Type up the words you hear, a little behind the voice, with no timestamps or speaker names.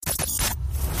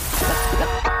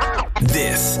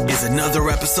This is another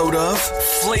episode of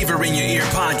Flavor in Your Ear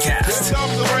podcast.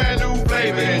 A brand new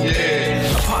flavor in your ear.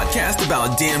 A podcast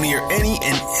about damn near any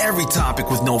and every topic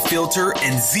with no filter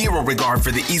and zero regard for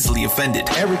the easily offended.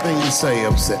 Everything you say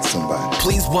upsets somebody.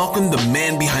 Please welcome the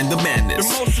man behind the madness.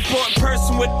 The most important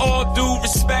person with all due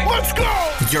respect. Let's go!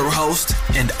 Your host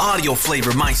and audio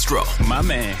flavor maestro, My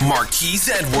man. Marquise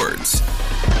Edwards.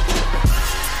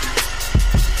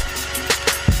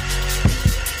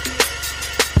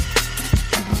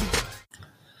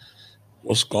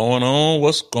 What's going on?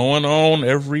 What's going on,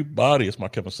 everybody? It's my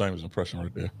Kevin Samuels impression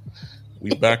right there.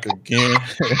 We back again.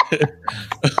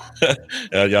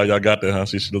 Y'all got that, huh?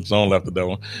 She looks on after that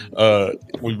one.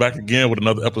 We back again with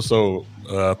another episode.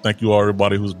 Thank you all,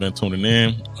 everybody who's been tuning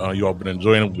in. You all been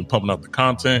enjoying it. We've been pumping out the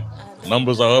content.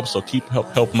 Numbers are up, so keep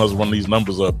helping us run these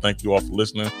numbers up. Thank you all for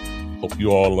listening. Hope you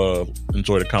all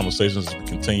enjoy the conversations as we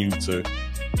continue to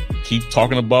keep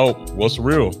talking about what's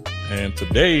real. And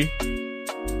today,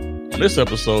 on this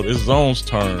episode, it's Zone's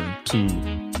turn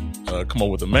to come up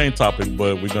with the main topic,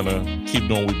 but we're going to keep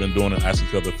doing what we've been doing and ask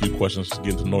each other a few questions,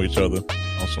 getting to know each other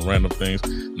on some random things.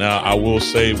 Now, I will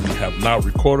say we have not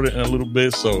recorded it in a little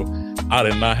bit, so I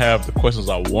did not have the questions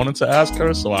I wanted to ask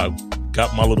her, so I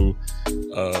got my little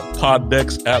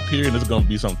Poddex app here, and it's going to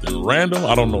be something random.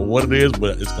 I don't know what it is,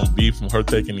 but it's going to be from her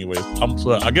take anyways.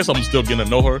 I guess I'm still getting to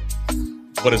know her,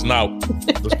 but it's not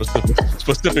the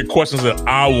specific questions that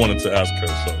I wanted to ask her,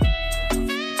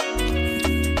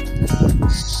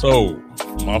 So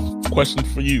my question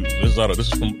for you is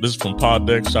this is from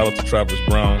Poddex. Shout out to Travis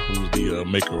Brown, who's the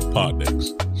maker of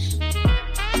Poddex.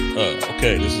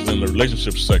 Okay, this is in the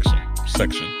relationship section.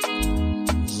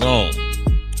 Zone.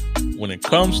 When it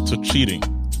comes to cheating,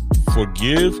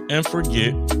 forgive and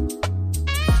forget,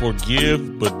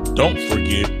 forgive but don't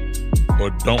forget,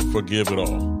 or don't forgive at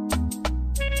all.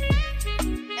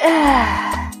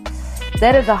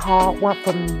 That is a hard one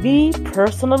for me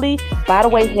personally. By the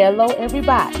way, hello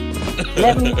everybody.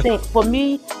 Let me think. For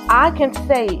me, I can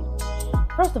say,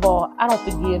 first of all, I don't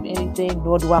forgive anything,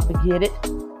 nor do I forget it.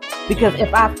 Because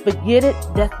if I forget it,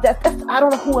 that's I don't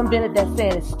know who invented that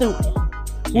saying it's stupid.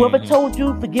 Whoever told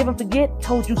you forgive and forget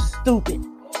told you stupid.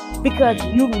 Because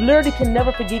you literally can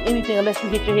never forget anything unless you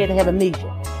hit your head and have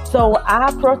amnesia. So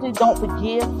I personally don't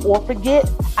forgive or forget.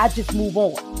 I just move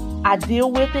on. I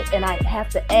deal with it and I have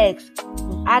to ask.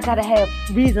 I gotta have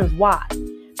reasons why.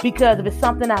 Because if it's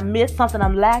something I missed, something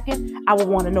I'm lacking, I would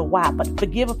want to know why. But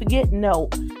forgive or forget, no.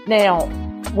 Now,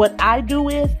 what I do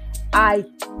is I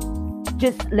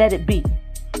just let it be.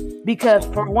 Because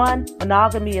for one,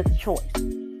 monogamy is a choice.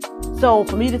 So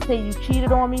for me to say you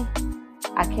cheated on me,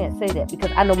 I can't say that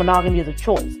because I know monogamy is a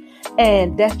choice.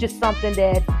 And that's just something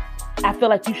that I feel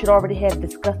like you should already have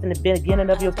discussed in the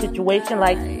beginning of your situation.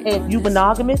 Like, hey, if you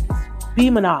monogamous, be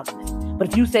monogamous. But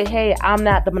if you say, hey, I'm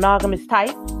not the monogamous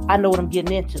type, I know what I'm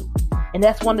getting into. And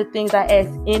that's one of the things I ask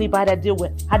anybody I deal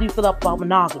with. How do you feel about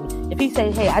monogamy? If he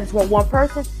say, hey, I just want one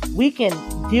person, we can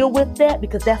deal with that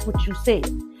because that's what you said.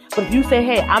 But if you say,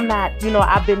 hey, I'm not,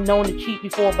 I've been known to cheat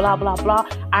before, blah, blah, blah,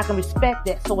 I can respect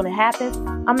that. So when it happens,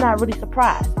 I'm not really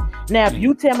surprised. Now, if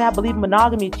you tell me I believe in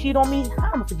monogamy and cheat on me,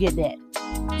 I'm going to forget that.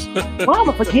 Well, I'm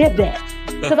going to forget that.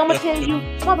 Because I'm going to tell you,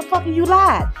 motherfucker, you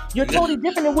lied. You're totally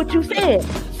different than what you said.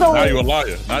 So now you're a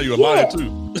liar. Now you're a liar,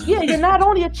 too. Yeah, you're not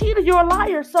only a cheater, you're a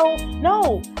liar. So,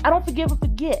 no, I don't forgive and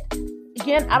forget.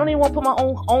 Again, I don't even want to put my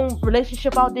own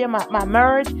relationship out there, my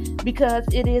marriage, because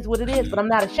it is what it is. But I'm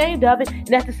not ashamed of it. And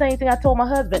that's the same thing I told my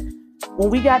husband. When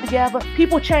we got together,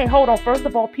 people change. Hold on. First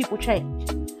of all, people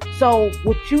change. So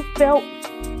what you felt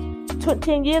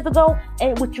 10 years ago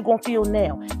ain't what you're going to feel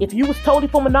now. If you was totally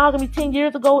for monogamy 10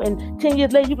 years ago and 10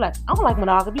 years later, you be like, I don't like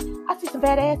monogamy. I see some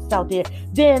bad asses out there.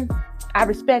 Then I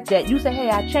respect that. You say, hey,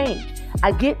 I changed.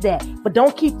 I get that. But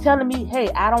don't keep telling me, hey,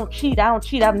 I don't cheat.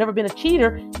 I've never been a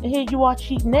cheater. And here you are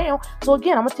cheating now. So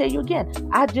again, I'm going to tell you again,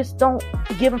 I just don't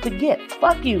forgive and forget.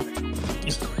 Fuck you.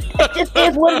 It just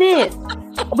is what it is.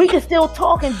 We can still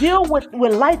talk and deal with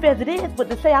life as it is, but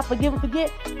to say I forgive and forget,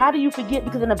 how do you forget?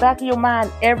 Because in the back of your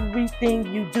mind, everything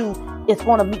you do is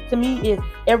to me is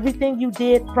everything you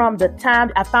did from the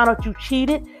time I found out you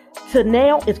cheated to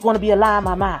now, it's going to be a lie in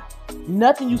my mind.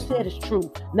 Nothing you said is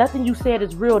true. Nothing you said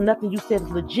is real. Nothing you said is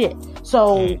legit.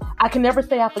 So I can never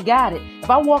say I forgot it. If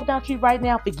I walk down the street right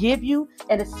now, forgive you,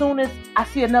 and as soon as I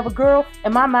see another girl,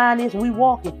 and my mind is, we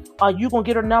walking, are you going to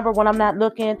get her number when I'm not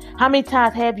looking? How many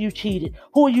times have you cheated?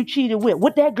 Who are you cheated with?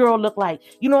 What that girl look like?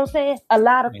 You know what I'm saying? A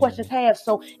lot of questions have.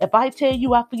 So if I tell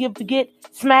you I forgive and forget,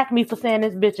 smack me for saying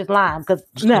this bitch is lying. Because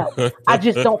no, I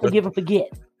just don't forgive and forget.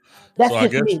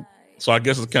 That's just me. So I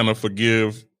guess it's kind of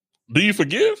forgive. Do you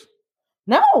forgive?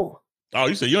 No. Oh,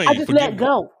 you said you ain't I just let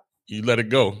go. You let it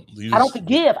go. I don't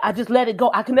forgive. I just let it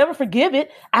go. I can never forgive it.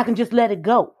 I can just let it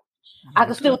go. I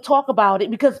can still talk about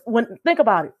it because think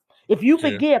about it. If you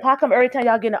forgive, how come every time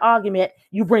y'all get in an argument,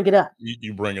 you bring it up?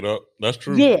 You bring it up. That's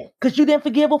true. Yeah, because you didn't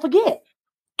forgive or forget.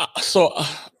 So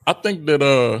I think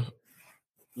that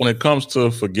when it comes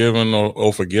to forgiving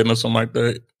or forgetting or something like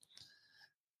that,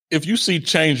 if you see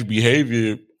changed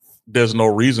behavior, there's no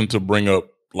reason to bring up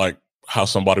like how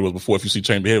somebody was before if you see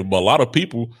changed behavior. But a lot of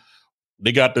people,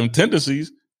 they got them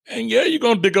tendencies, and you're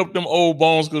gonna dig up them old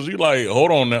bones because you like,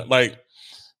 hold on, that like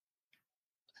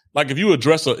if you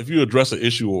address an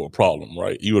issue or a problem,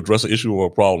 right? You address an issue or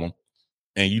a problem,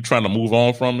 and you trying to move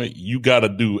on from it. You got to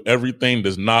do everything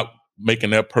that's not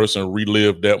making that person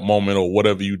relive that moment or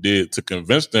whatever you did to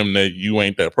convince them that you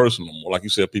ain't that person no more. Like you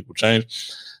said, people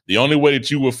change. The only way that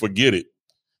you will forget it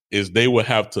is they would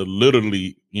have to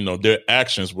literally, their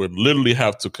actions would literally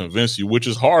have to convince you, which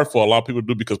is hard for a lot of people to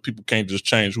do because people can't just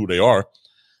change who they are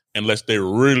unless they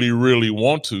really, really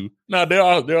want to. Now,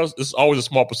 there's always a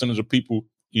small percentage of people,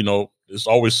 there's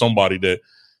always somebody that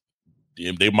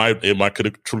it might could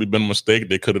have truly been a mistake.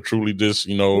 They could have truly just,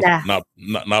 not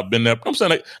been there. I'm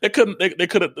saying they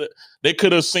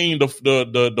could have seen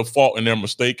the fault in their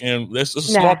mistake, and it's a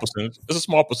small percentage. It's a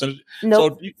small percentage.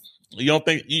 Nope. So you don't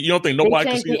think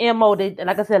nobody can see the MO?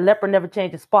 Like I said, leopard never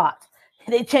changed the spots.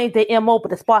 They changed their MO,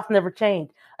 but the spots never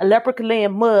changed. A leopard can lay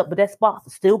in mud, but that spot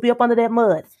will still be up under that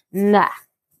mud. Nah.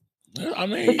 I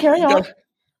mean, but carry on.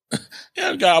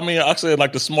 I said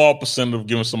like the small percent of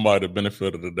giving somebody the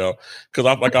benefit of the doubt, because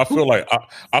I feel like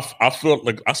I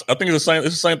think it's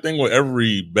the same thing with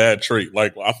every bad trait.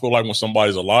 Like I feel like when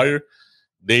somebody's a liar,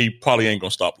 they probably ain't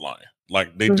gonna stop lying.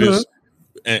 Like they just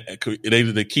and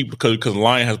they keep because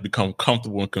lying has become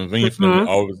comfortable and convenient for them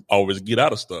to always get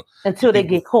out of stuff until they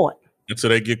get caught. Until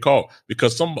they get caught,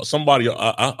 because somebody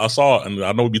I saw, and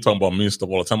I know we be talking about mean stuff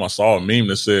all the time. I saw a meme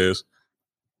that says,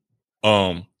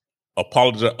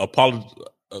 apologize,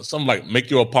 something like make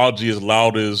your apology as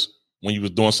loud as when you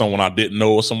was doing something I didn't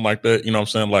know or something like that. You know what I'm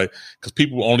saying? Like, because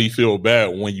people only feel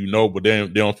bad when you know, but they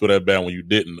don't feel that bad when you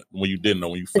didn't know,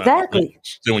 when you found exactly.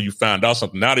 Then when you found out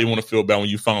something, now they want to feel bad when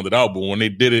you found it out, but when they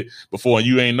did it before and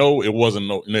you ain't know, it wasn't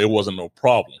no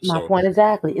problem. My point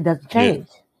exactly. It doesn't change.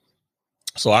 Yeah.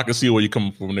 So I can see where you're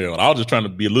coming from there. I was just trying to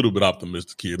be a little bit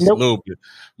optimistic, kids, a little bit.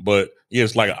 But yeah,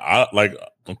 it's like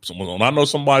when I know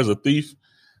somebody's a thief,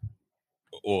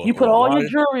 or you put all your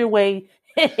jewelry away,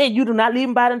 and you do not leave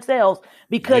them by themselves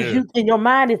because you in your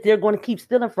mind is they're going to keep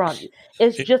stealing from you.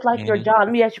 It's just like your job.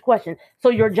 Let me ask you a question. So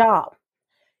your job,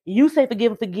 you say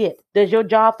forgive and forget. Does your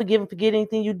job forgive and forget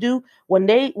anything you do? When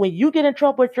you get in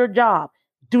trouble at your job,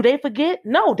 do they forget?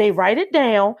 No, they write it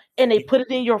down and they put it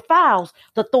in your files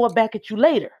to throw it back at you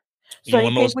later. So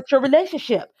you think with your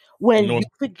relationship, when you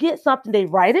forget something, they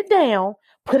write it down,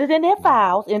 put it in their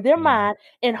files, in their mind,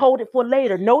 and hold it for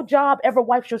later. No job ever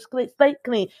wipes your slate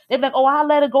clean. They're like, oh, I'll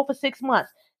let it go for 6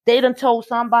 months. They done told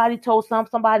somebody,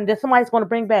 and then somebody's going to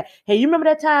bring back, hey, you remember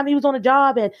that time he was on a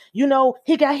job and,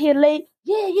 he got here late?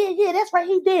 Yeah, that's right,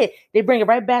 he did. They bring it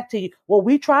right back to you. Well,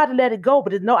 we tried to let it go,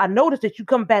 but I noticed that you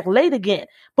come back late again.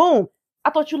 Boom.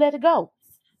 I thought you let it go.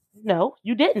 No,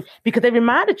 you didn't, because they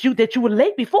reminded you that you were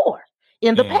late before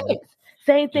in the past.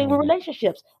 Same thing with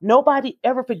relationships. Nobody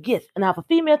ever forgets. And now if a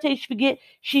female tells you she forget,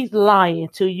 she's lying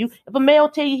to you. If a male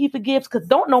tell you he forgives, because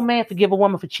don't no man forgive a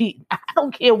woman for cheating. I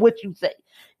don't care what you say.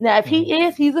 Now, if he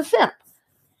is, he's a simp.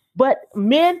 But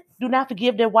men do not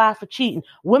forgive their wives for cheating.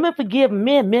 Women forgive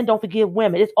men. Men don't forgive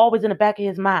women. It's always in the back of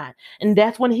his mind. And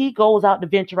that's when he goes out to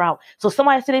venture out. So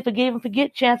somebody say they forgive and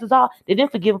forget, chances are they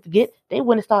didn't forgive and forget. They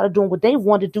wouldn't have started doing what they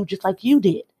wanted to do just like you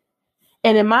did.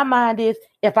 And in my mind is,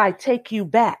 if I take you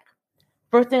back,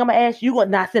 first thing I'm going to ask you,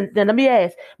 then let me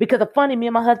ask, because it's funny, me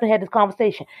and my husband had this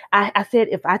conversation. I said,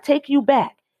 if I take you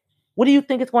back, what do you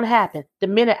think is going to happen? The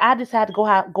minute I decide to go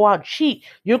out and cheat,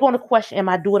 you're going to question, am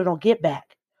I doing it on get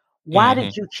back? Why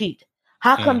did you cheat?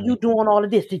 How come you doing all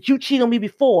of this? Did you cheat on me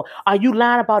before? Are you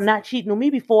lying about not cheating on me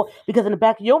before? Because in the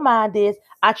back of your mind is,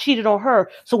 I cheated on her.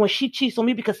 So when she cheats on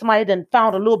me because somebody done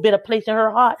found a little bit of place in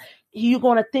her heart, you're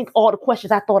going to think all the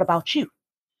questions I thought about you.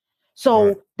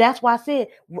 So that's why I said,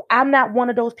 I'm not one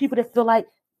of those people that feel like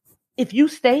if you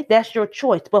stay, that's your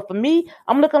choice. But for me,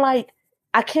 I'm looking like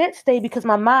I can't stay because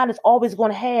my mind is always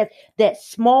going to have that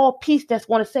small piece that's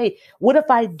going to say, what if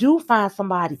I do find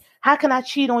somebody? How can I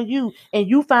cheat on you and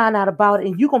you find out about it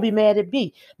and you're going to be mad at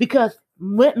me? Because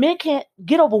men can't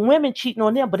get over women cheating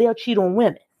on them, but they'll cheat on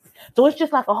women. So it's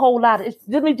just like a whole lot of,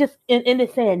 let me just end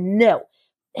it saying no.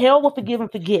 Hell will forgive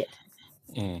and forget.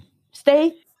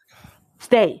 Stay.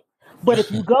 But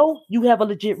if you go, you have a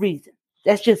legit reason.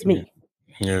 That's just me.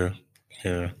 Yeah.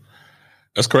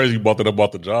 That's crazy you brought that up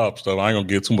about the job stuff. I ain't gonna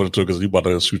get too much into it because you about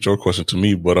to shoot your question to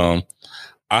me. But I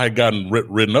had gotten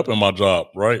written up in my job,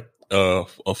 right?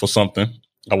 For something.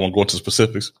 I won't go into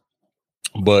specifics.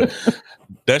 But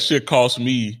that shit cost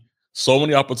me so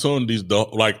many opportunities. Though,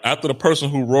 like after the person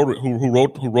who wrote it, who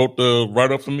wrote the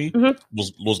write up for me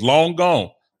was long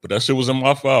gone, but that shit was in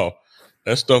my file.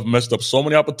 That stuff messed up so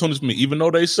many opportunities for me. Even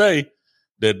though they say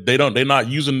that they're not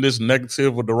using this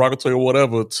negative or derogatory or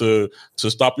whatever to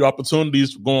stop your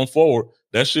opportunities going forward.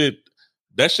 That shit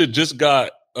just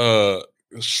got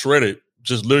shredded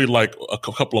just literally like a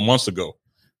couple of months ago.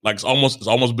 Like it's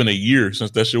almost been a year since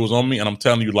that shit was on me, and I'm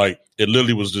telling you, like it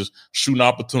literally was just shooting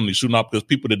because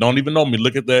people that don't even know me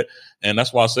look at that, and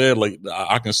that's why I said like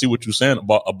I can see what you're saying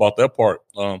about that part.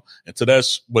 And to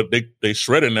that's, but they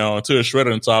shred it now until it's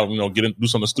shredded until I, do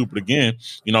something stupid again.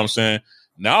 You know what I'm saying?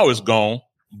 Now it's gone,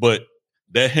 but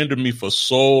that hindered me for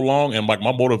so long, and like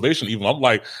my motivation, even I'm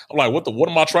like, what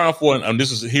am I trying for? And this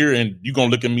is here, and you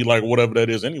gonna look at me like whatever that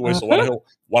is anyway. So why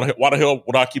the hell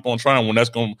would I keep on trying when that's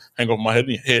gonna hang over my head,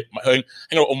 hang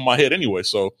over my head anyway?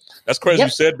 So that's crazy. You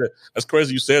said that. That's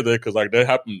crazy you said that because like that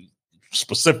happened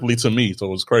specifically to me, so it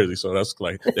was crazy. So that's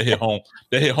like that hit home.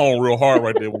 That hit home real hard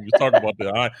right there when you talk about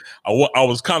that. I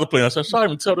was contemplating. I said, should I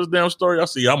even tell this damn story? I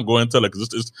see. I'm going to tell it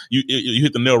because you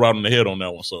hit the nail right on the head on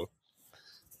that one. So.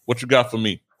 What you got for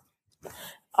me?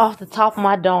 Off the top of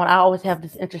my dome, I always have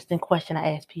this interesting question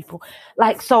I ask people.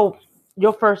 Like, so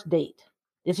your first date.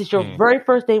 This is your very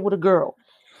first date with a girl.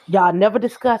 Y'all never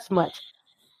discuss much.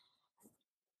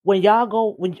 When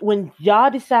y'all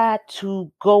y'all decide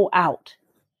to go out,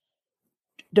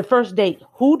 the first date,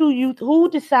 who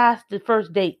decides the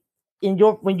first date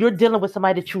when you're dealing with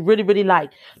somebody that you really, really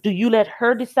like? Do you let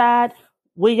her decide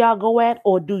where y'all go at,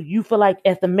 or do you feel like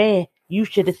as the man you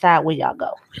should decide where y'all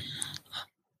go?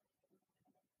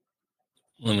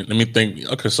 Let me think.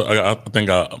 Okay, so I think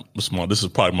this is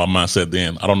probably my mindset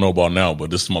then. I don't know about now, but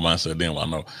this is my mindset then.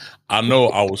 I know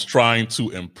I was trying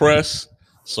to impress,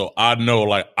 so I know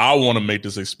like I want to make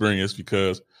this experience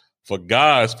because for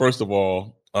guys, first of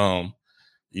all,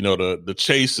 the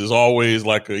chase is always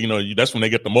like that's when they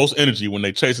get the most energy when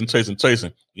they chasing.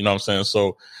 You know what I'm saying?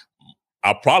 So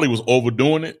I probably was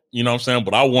overdoing it, you know what I'm saying?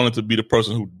 But I wanted to be the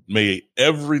person who made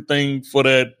everything for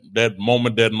that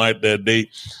moment, that night, that date.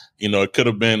 It could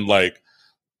have been like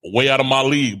way out of my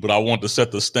league, but I wanted to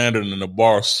set the standard and the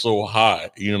bar so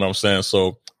high, you know what I'm saying?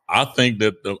 So I think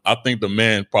the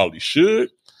man probably should.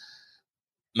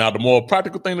 Now, the more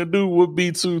practical thing to do would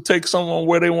be to take someone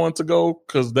where they want to go,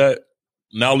 because that,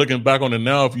 now looking back on it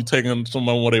now, if you're taking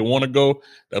someone where they want to go,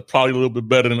 that's probably a little bit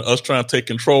better than us trying to take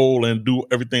control and do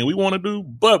everything we want to do.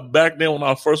 But back then when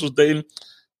I first was dating,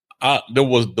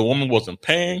 the woman wasn't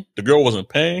paying, the girl wasn't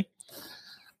paying.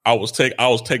 I was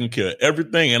taking care of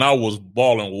everything, and I was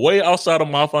balling way outside of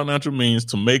my financial means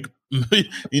to make,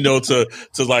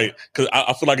 to like, because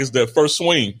I feel like it's that first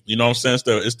swing. You know what I'm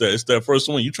saying? It's that first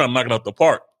swing. You trying to knock it out the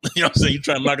park. You know what I'm saying? You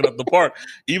trying to knock it out the park.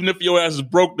 Even if your ass is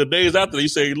broke the days after, you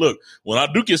say, look, when I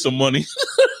do get some money,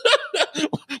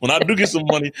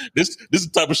 this is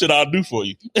the type of shit I'll do for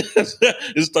you. This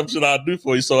is the type of shit I'll do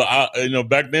for you. So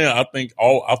back then, I think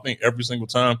every single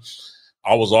time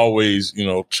I was always,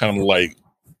 trying to like,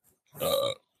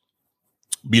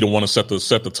 be the one to set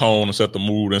the tone and set the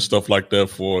mood and stuff like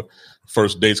that for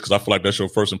first dates, because I feel like that's your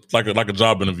first, like a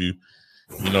job interview,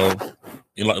 like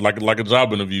a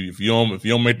job interview. If you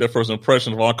don't make that first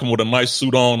impression, if I come with a nice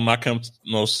suit on and I come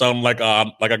sound like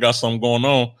I got something going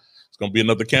on, it's gonna be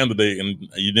another candidate, and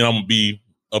then I'm gonna be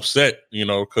upset,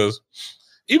 because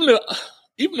even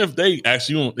if they ask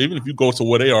you, even if you go to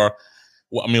where they are.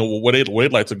 Well, I mean, where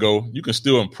they'd like to go, you can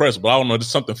still impress, but I don't know,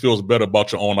 just something feels better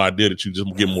about your own idea that you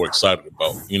just get more excited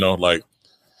about. Like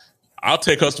I'll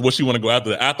take her to where she want to go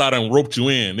after I done roped you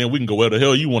in, then we can go where the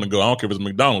hell you want to go. I don't care if it's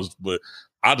McDonald's, but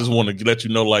I just want to let you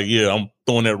know, like, yeah, I'm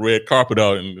throwing that red carpet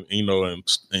out and doing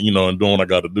what I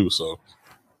got to do. So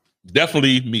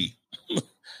definitely me.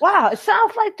 Wow, it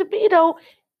sounds like to me though.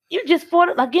 You just fought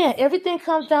it again. Everything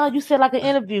comes down. You said like an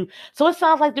interview, so it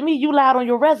sounds like to me you lied on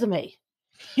your resume.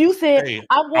 You said, hey,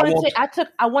 I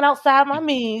went outside my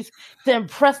means to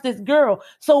impress this girl.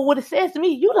 So what it says to me,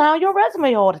 you lie on your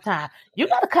resume all the time. You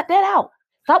got to cut that out.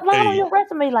 Stop lying on your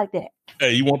resume like that.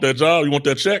 Hey, you want that job? You want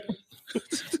that check?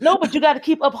 No, but you got to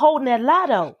keep upholding that lie,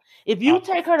 though. If you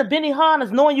take her to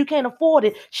Benihana's knowing you can't afford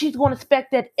it, she's going to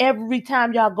expect that every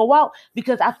time y'all go out,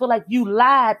 because I feel like you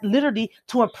lied literally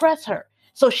to impress her.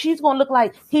 So she's going to look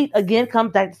like again,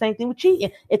 comes back the same thing with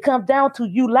cheating. It comes down to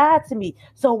you lied to me.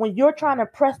 So when you're trying to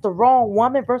impress the wrong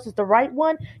woman versus the right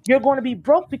one, you're going to be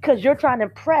broke because you're trying to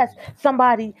impress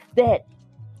somebody that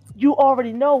you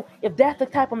already know if that's the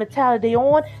type of mentality they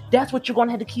on, that's what you're going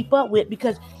to have to keep up with,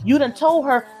 because you done told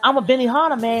her, I'm a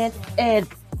Benihana man, and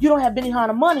you don't have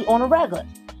Benihana money on a regular.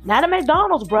 Not a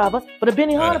McDonald's, brother, but a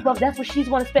Benihana, brother. That's what she's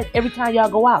going to expect every time y'all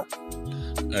go out.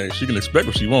 Hey, she can expect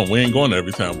what she want. We ain't going there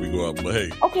every time we go out, but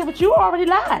hey. Okay, but you already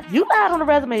lied. You lied on the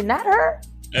resume, not her.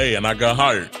 Hey, and I got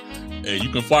hired. Hey, you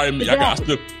can fire me.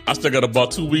 Exactly. I still got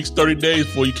about 2 weeks, 30 days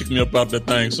before you kick me up out that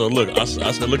thing. So look, I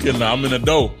said, look here now, I'm in the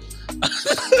door.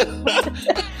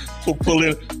 pull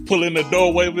in the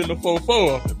door, wave in the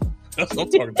 4-4. That's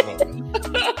what I'm talking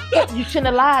about. You shouldn't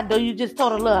have lied though. You just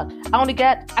told her, look, I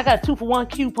got a 2-for-1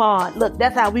 coupon. Look,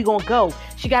 that's how we gonna go.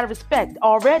 She got to respect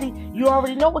already. You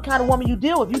already know what kind of woman you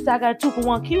deal with. You say I got a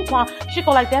 2-for-1 coupon, she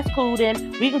go like, that's cool.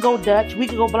 Then we can go Dutch. We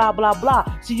can go blah blah blah.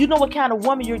 So you know what kind of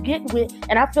woman you're getting with,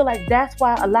 and I feel like that's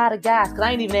why a lot of guys. Because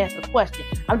I ain't even answered the question.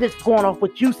 I'm just going off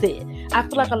what you said. I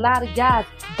feel like a lot of guys.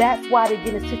 That's why they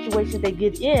get in situations they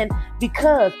get in,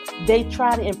 because they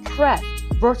try to impress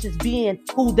versus being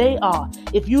who they are.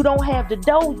 If you don't have the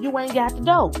dough, you ain't got the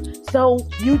dough. So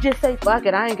you just say, fuck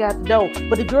it, I ain't got the dough.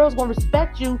 But the girl's gonna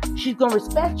respect you, she's gonna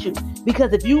respect you.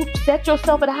 Because if you set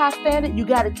yourself at a high standard, you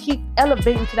gotta keep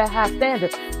elevating to that high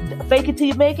standard. Fake it till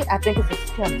you make it, I think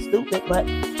it's kind of stupid, but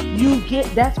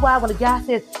that's why when a guy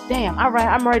says, damn,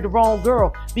 I'm married the wrong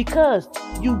girl, because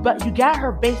you got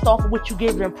her based off of what you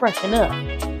gave her the impression of.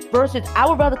 Versus, I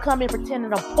would rather come in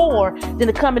pretending I'm poor than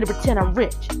to come in and pretend I'm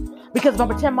rich. Because if I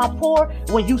pretend I'm poor,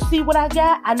 when you see what I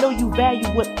got, I know you value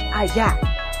what I got.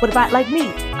 But if like me,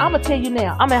 I'm going to tell you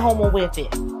now, I'm at home on welfare.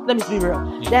 Let me be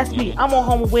real. That's me. I'm on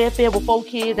home on welfare with 4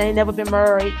 kids. I ain't never been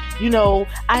married. You know,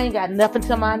 I ain't got nothing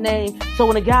to my name. So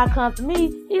when a guy comes to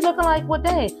me, he looking like, well,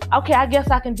 dang, okay, I guess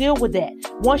I can deal with that.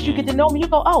 Once you get to know me, you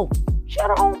go, oh, she got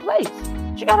her own place.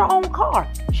 She got her own car.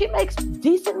 She makes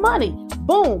decent money.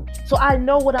 Boom. So I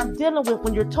know what I'm dealing with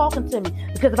when you're talking to me.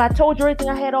 Because if I told you everything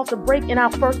I had off the break in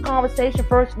our first conversation,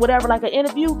 first whatever, like an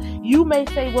interview, you may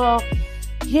say, well,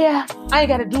 yeah, I ain't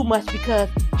got to do much because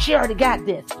she already got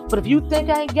this. But if you think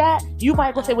I ain't got, you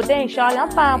might go say, well, dang, Charlie,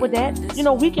 I'm fine with that. You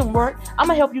know, we can work. I'm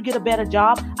going to help you get a better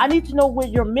job. I need to know where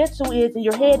your mental is and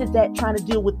your head is at trying to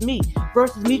deal with me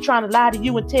versus me trying to lie to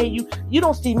you and tell you, you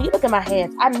don't see me. Look at my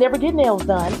hands. I never get nails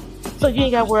done. So you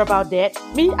ain't got to worry about that.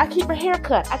 Me, I keep her hair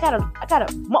cut. I got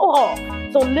a mohawk.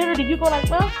 So literally you go like,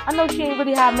 well, I know she ain't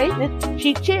really high maintenance.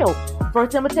 She chill.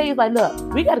 First thing I'm going to tell you is like,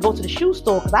 look, we got to go to the shoe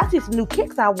store because I see some new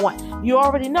kicks I want. You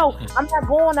already know. I'm not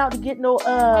going out to get no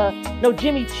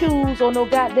Jimmy Choos or no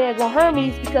goddamn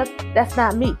Hermes because that's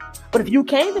not me. But if you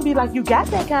came to me like you got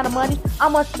that kind of money,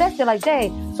 I'm going to expect you like,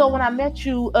 dang. So when I met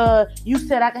you, you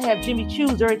said I can have Jimmy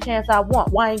Choos every chance I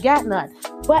want. Well, I ain't got none.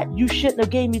 But you shouldn't have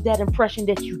gave me that impression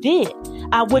that you did.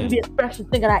 I wouldn't be expressing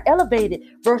thinking I elevated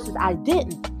versus I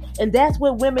didn't. And that's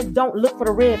where women don't look for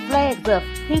the red flags of,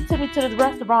 he took me to the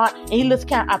restaurant and he looks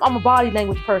I'm a body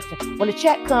language person. When the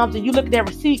check comes and you look at that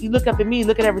receipt, you look up at me,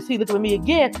 look at that receipt, look up at me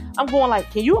again, I'm going like,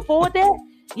 can you afford that?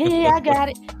 Yeah, I got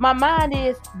it. My mind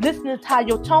is listening to how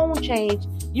your tone changed.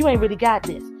 You ain't really got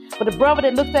this. But the brother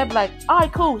that looks at me like, all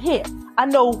right, cool, here. I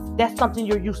know that's something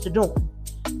you're used to doing.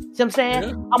 See what I'm saying?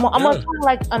 Yeah.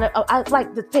 I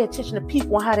like to pay attention to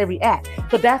people and how they react.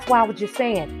 So that's why I was just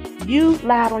saying, you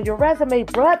lied on your resume,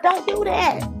 bro. Don't do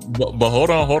that. But hold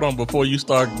on. Before you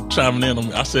start chiming in on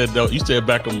me, I said that you said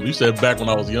back when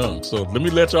I was young. So let me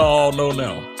let y'all all know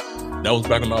now. That was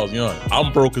back when I was young.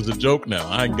 I'm broke as a joke now.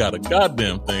 I ain't got a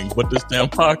goddamn thing but this damn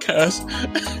podcast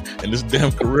and this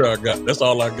damn career I got. That's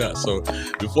all I got. So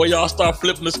before y'all start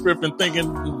flipping the script and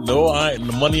thinking, no, I ain't,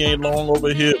 the money ain't long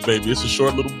over here, baby. It's a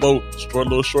short little boat,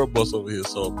 short bus over here.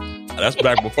 So that's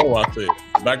back before I said.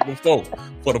 Back before.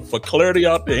 For clarity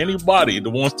out there, anybody that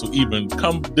wants to even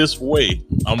come this way,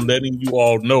 I'm letting you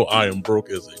all know I am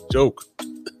broke as a joke.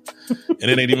 And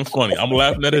it ain't even funny. I'm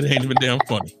laughing at it. It ain't even damn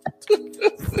funny.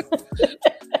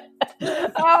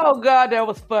 Oh God, that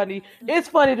was funny. It's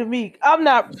funny to me. I'm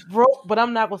not broke, but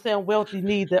I'm not gonna say I'm wealthy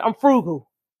neither. I'm frugal.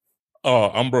 Oh,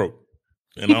 I'm broke,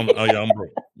 and I'm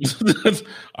broke.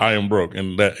 I am broke,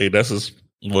 and that's just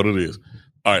what it is.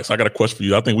 All right, so I got a question for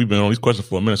you. I think we've been on these questions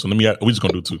for a minute, so we're just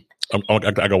gonna do 2.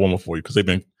 I got one more for you because they've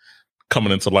been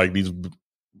coming into like these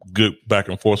good back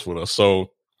and forth with us.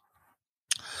 So,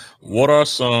 what are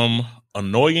some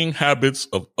annoying habits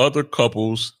of other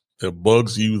couples that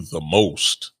bugs you the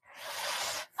most?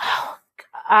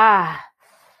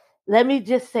 Let me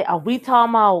just say, are we talking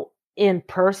about in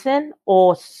person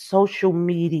or social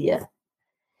media?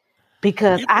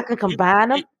 Because I can combine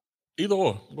them. Either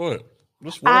or. Go ahead.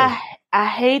 I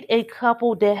hate a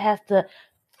couple that has to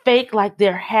fake like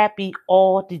they're happy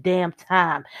all the damn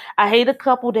time. I hate a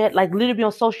couple that like literally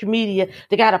on social media,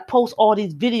 they got to post all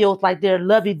these videos like they're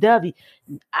lovey-dovey.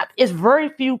 It's very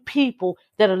few people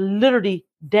that are literally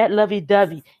that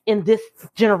lovey-dovey in this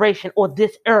generation or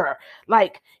this era.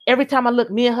 Like every time I look,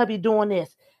 me and hubby doing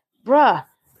this, bruh.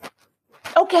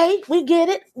 Okay, we get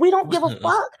it. We don't give a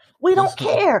fuck. We don't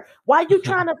care. Why you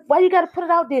got to put it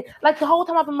out there? Like the whole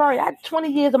time I've been married, I had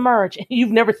 20 years of marriage, and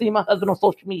you've never seen my husband on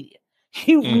social media.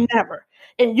 You've never.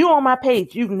 And you on my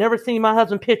page, you've never seen my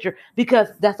husband's picture because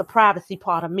that's a privacy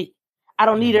part of me. I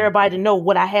don't need everybody to know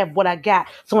what I have, what I got.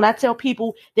 So when I tell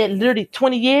people that literally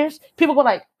 20 years, people go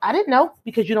like, I didn't know,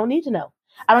 because you don't need to know.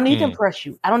 I don't need to impress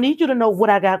you. I don't need you to know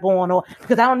what I got going on,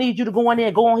 because I don't need you to go in there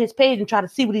and go on his page and try to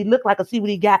see what he look like or see what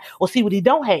he got or see what he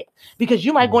don't have. Because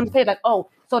you might go on his page like, oh,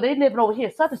 so they living over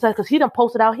here, such and such, because he done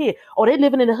posted out here. Or they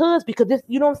living in the hoods because this,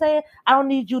 you know what I'm saying? I don't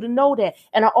need you to know that.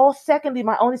 And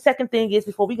my only second thing is,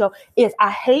 before we go, is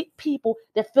I hate people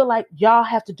that feel like y'all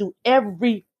have to do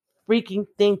every freaking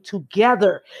thing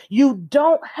together. You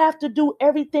don't have to do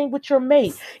everything with your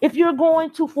mate. If you're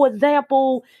going to, for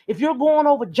example, if you're going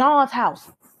over John's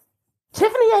house,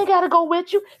 Tiffany ain't got to go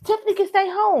with you. Tiffany can stay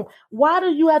home. Why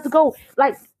do you have to go?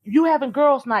 Like, you having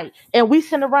girls' night, and we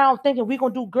sitting around thinking we're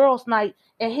going to do girls' night,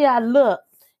 and here I look,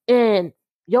 and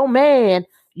your man,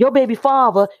 your baby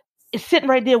father, is sitting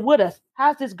right there with us.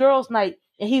 How's this girls' night?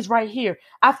 And he's right here.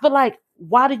 I feel like,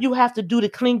 why do you have to do the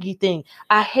clingy thing?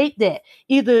 I hate that.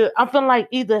 I'm feeling like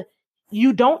either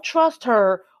you don't trust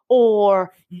her,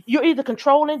 or you're either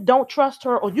controlling, don't trust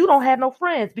her, or you don't have no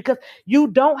friends, because you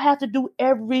don't have to do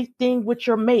everything with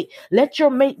your mate. Let your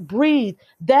mate breathe.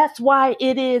 That's why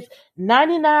it is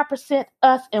 99%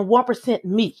 us and 1%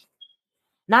 me.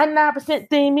 99%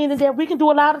 thing meaning that we can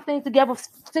do a lot of things together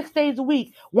 6 days a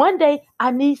week. One day,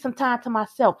 I need some time to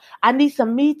myself. I need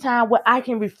some me time where I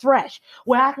can refresh,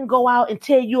 where I can go out and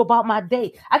tell you about my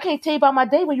day. I can't tell you about my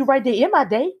day when you're right there in my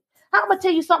day. How am I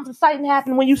tell you something exciting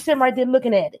happened when you sit right there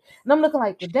looking at it? And I'm looking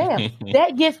like, damn,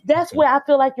 that's where I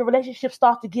feel like your relationship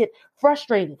starts to get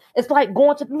frustrating. It's like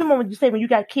going to, remember when you say when you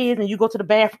got kids and you go to the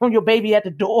bathroom, your baby at the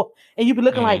door, and you be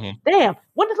looking like, damn,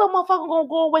 when this little motherfucker gonna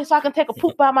go away so I can take a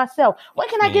poop by myself? When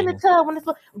can I get in the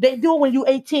tub? They do it when you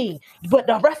 18, but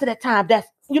the rest of that time, that's,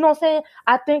 you know what I'm saying?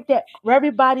 I think that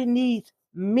everybody needs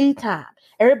me time.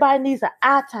 Everybody needs an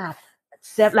I time.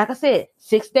 Like I said,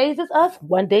 6 days is us,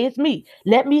 1 day is me.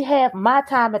 Let me have my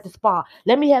time at the spa.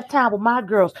 Let me have time with my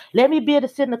girls. Let me be able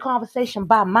to sit in a conversation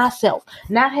by myself.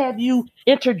 Not have you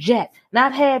interject.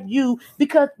 Not have you,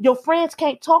 because your friends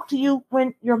can't talk to you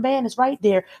when your man is right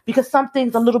there, because some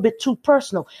things are a little bit too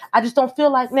personal. I just don't feel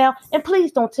like now, and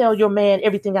please don't tell your man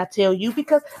everything I tell you,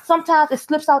 because sometimes it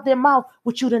slips out their mouth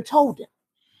what you done told them.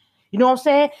 You know what I'm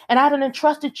saying? And I done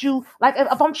entrusted you, like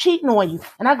if I'm cheating on you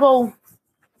and I go,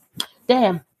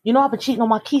 damn, you know, I've been cheating on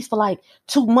my keys for like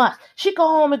 2 months. She go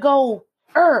home and go,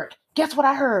 guess what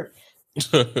I heard?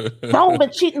 I've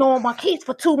been cheating on my keys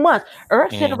for 2 months.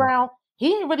 Sitting around,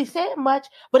 he ain't really said much,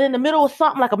 but in the middle of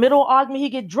something, like a middle argument, he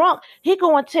get drunk, he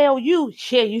go and tell you,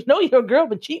 shit, you know your girl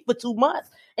been cheating for 2 months.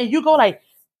 And you go like,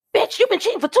 bitch, you been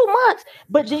cheating for 2 months.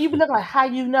 But then you be looking like, how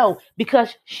you know?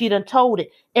 Because she done told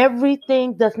it.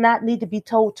 Everything does not need to be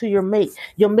told to your mate.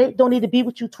 Your mate don't need to be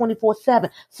with you 24/7.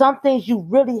 Some things you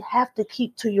really have to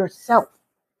keep to yourself.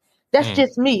 That's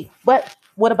just me. But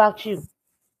what about you?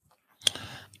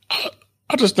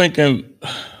 I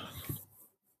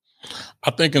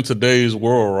think in today's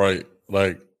world, right,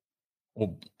 like,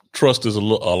 well, trust is a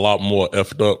lot more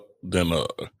effed up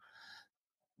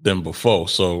than before.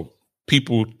 So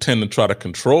people tend to try to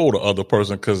control the other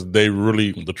person because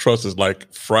the trust is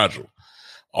like fragile.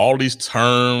 All these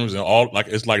terms and all, like,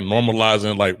 it's like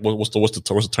normalizing, like, what's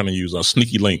the term to use?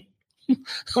 Sneaky link.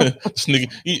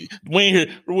 Sneaky. We ain't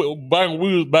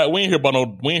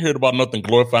hear about nothing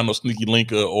glorifying no sneaky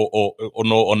link or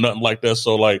nothing like that.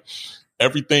 So like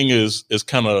everything is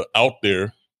kind of out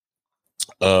there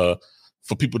for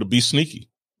people to be sneaky,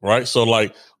 right? So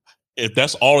like if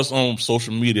that's all that's on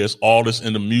social media, it's all that's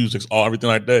in the music, all everything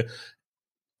like that.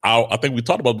 I think we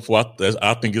talked about before.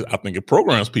 I think it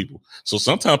programs people. So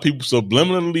sometimes people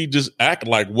subliminally just act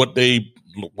like what they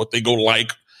go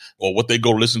like or what they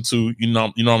go listen to. You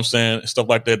know what I'm saying? Stuff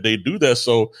like that. They do that.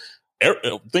 So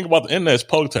think about the internet. It's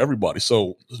public to everybody.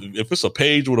 So if it's a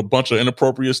page with a bunch of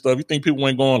inappropriate stuff, you think people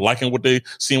ain't going liking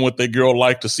seeing what their girl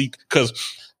like to see? Because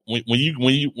when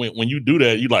you do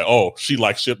that, you like, oh, she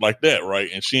likes shit like that, right?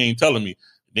 And she ain't telling me.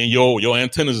 Then your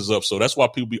antennas is up. So that's why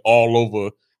people be all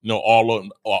over.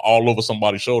 All over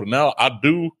somebody's shoulder. Now, I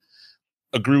do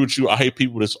agree with you. I hate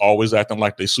people that's always acting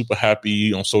like they super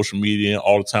happy on social media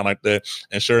all the time like that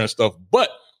and sharing stuff. But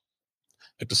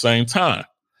at the same time,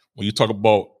 when you talk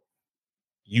about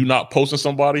you not posting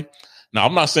somebody, now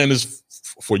I'm not saying this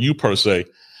for you per se.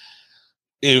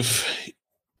 If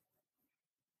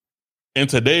in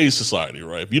today's society,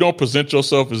 right, if you don't present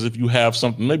yourself as if you have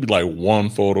something, maybe like one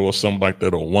photo or something like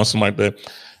that, or one something like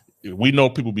that, we know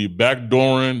people be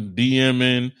backdooring,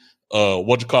 DMing,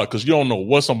 what you call it, because you don't know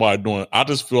what somebody doing. I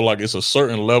just feel like it's a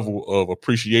certain level of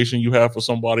appreciation you have for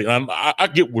somebody. And I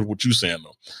get what you're saying,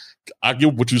 though. I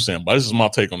get what you're saying, but this is my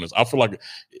take on this. I feel like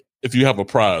if you have a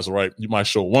prize, right, you might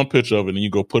show one picture of it and you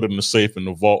go put it in the safe in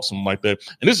the vault, something like that.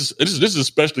 And this is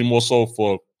especially more so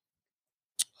for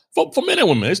men and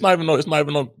women. It's not even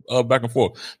no back and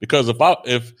forth, because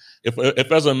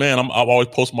if as a man, I always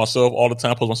post myself all the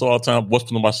time,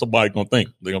 what's somebody gonna think?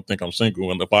 They're gonna think I'm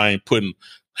single, and if I ain't putting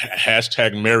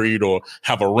hashtag married or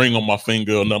have a ring on my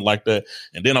finger or nothing like that,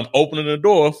 and then I'm opening the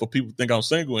door for people to think I'm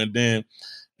single, and then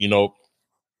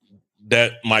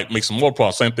that might make some more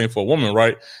problems. Same thing for a woman,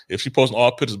 right? If she posting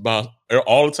all pictures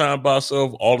all the time by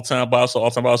herself,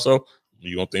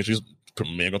 you're gonna think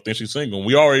she's single. And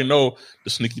we already know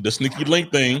the sneaky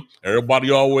link thing.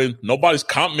 Nobody's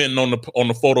commenting on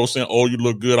the photo saying, "Oh, you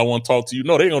look good, I want to talk to you."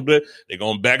 No, they gonna do it. They're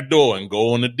gonna backdoor and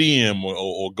go on the DM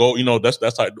or go.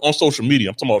 That's how on social media.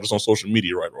 I'm talking about just on social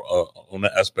media, right? On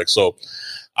that aspect. So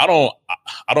I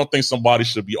don't think somebody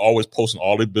should be always posting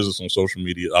all their business on social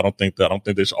media. I don't think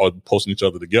they should always be posting each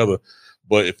other together.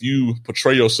 But if you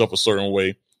portray yourself a certain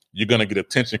way, you're gonna get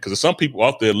attention, because there's some people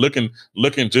out there looking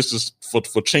just as for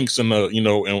chinks in the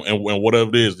and whatever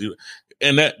it is,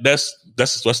 and that's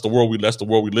the world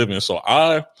we live in. So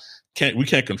we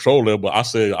can't control it, but I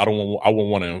said I wouldn't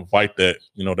want to invite that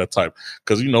that type,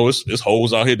 because it's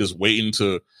hoes out here just waiting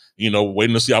to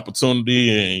see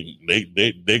opportunity, and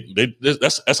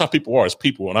that's how people are as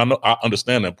people, and I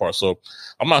understand that part. So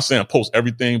I'm not saying post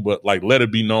everything, but like let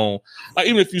it be known. Like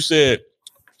even if you said,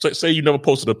 say you never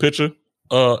posted a picture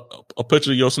of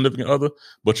your significant other,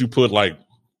 but you put like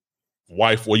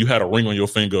wife, or you had a ring on your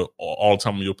finger all the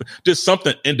time on your, just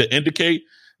something to indicate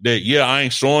that, yeah, I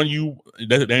ain't showing you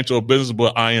that it ain't your business,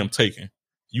 but I am taking.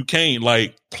 You can't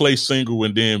like play single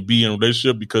and then be in a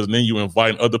relationship, because then you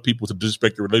invite other people to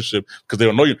disrespect your relationship because they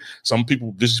don't know you. Some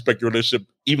people disrespect your relationship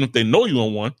even if they know you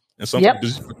in one, and some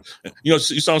people you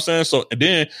see what I'm saying? So, and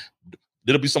then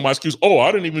there'll be somebody's excuse. Oh,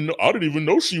 I didn't even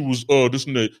know she was this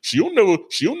and that. She'll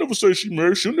never say she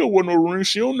married. She'll never wear no ring.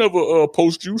 She'll never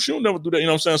post you. She'll never do that. You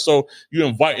know what I'm saying? So you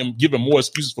invite and give them more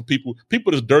excuses for people.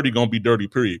 People that's dirty gonna be dirty.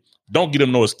 Period. Don't give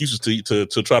them no excuses to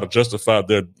try to justify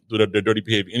their dirty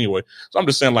behavior anyway. So I'm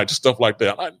just saying, like, just stuff like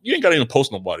that. You ain't gotta even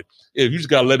post nobody. If you just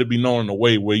gotta let it be known in a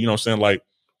way where, you know what I'm saying, like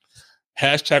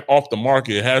hashtag off the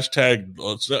market, hashtag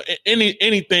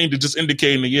anything to just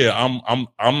indicating that, yeah,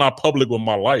 I'm not public with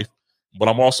my life, but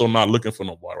I'm also not looking for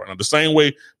nobody right now. The same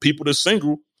way people that's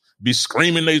single be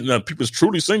screaming, people that's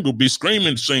truly single be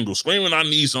screaming I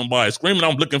need somebody, screaming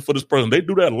I'm looking for this person. They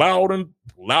do that loud and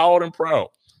proud.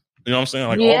 You know what I'm saying?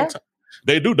 Like all the time.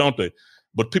 They do, don't they?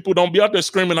 But people don't be out there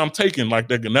screaming I'm taking like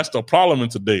that. And that's the problem in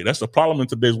today. That's the problem in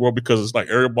today's world, because it's like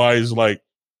everybody's like,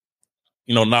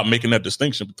 not making that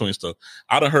distinction between stuff.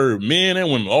 I done heard men and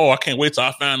women, oh, I can't wait till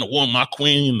I find the woman, my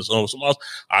queen, or something else.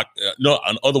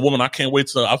 Another woman, I can't wait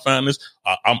till I find this.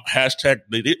 I'm hashtag.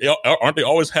 Aren't they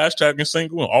always hashtagging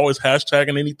single and always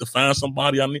hashtagging they need to find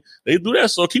somebody I need? They do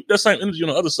that. So keep that same energy on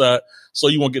the other side, so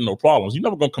you won't get no problems. You're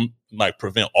never going to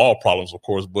prevent all problems, of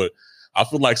course, but I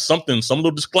feel like some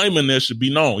little disclaimer in there should be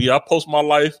known. Yeah, I post my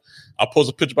life. I post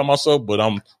a picture by myself, but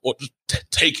I'm just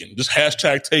taking, just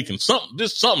hashtag taking something to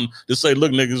say,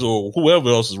 look, niggas, or whoever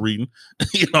else is reading.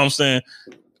 You know what I'm saying?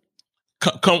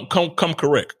 Come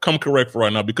correct for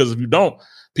right now, because if you don't,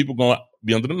 people gonna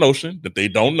be under the notion that they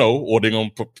don't know, or they're gonna,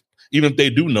 even if they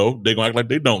do know, they're gonna act like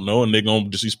they don't know, and they're gonna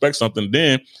disrespect something.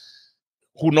 Then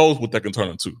who knows what that can turn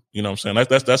into? You know what I'm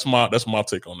saying? That's my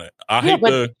take on that.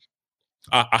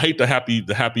 I hate the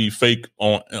happy fake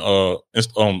on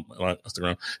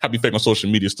Instagram, happy fake on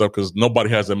social media stuff, because nobody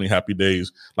has that many happy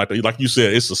days. Like you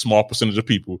said, it's a small percentage of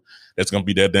people that's gonna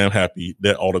be that damn happy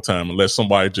that all the time, unless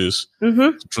somebody just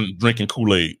drinking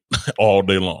Kool-Aid all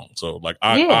day long. So like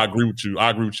I agree with you.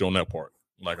 I agree with you on that part.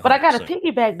 Like, 100%. But I got to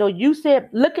piggyback though. You said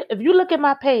if you look at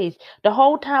my page, the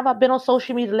whole time I've been on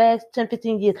social media the last 10,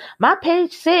 15 years, my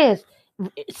page says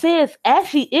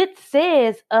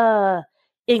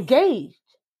engaged.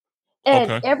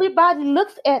 And everybody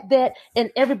looks at that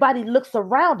and everybody looks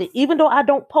around it. Even though I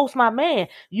don't post my man,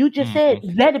 you just said,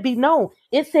 let it be known.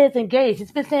 It says engaged.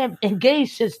 It's been saying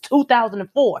engaged since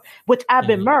 2004, which I've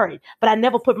been married, but I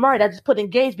never put married. I just put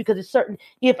engaged because it's certain.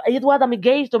 If either whether I'm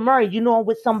engaged or married, you know I'm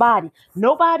with somebody.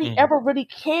 Nobody ever really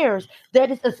cares that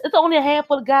it's only a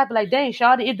handful of guys be like, dang,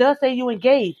 Shawty, it does say you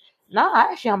engaged. No,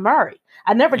 actually I'm married.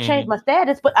 I never changed my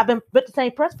status, but I've been with the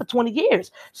same person for 20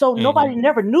 years. So nobody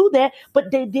never knew that,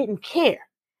 but they didn't care.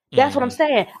 That's what I'm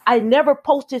saying. I never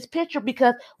post this picture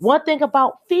because one thing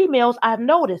about females I've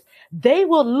noticed, they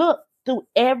will look through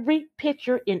every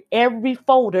picture in every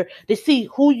folder to see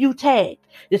who you tagged,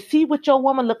 to see what your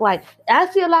woman look like. I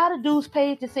see a lot of dudes'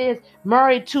 page that says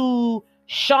married to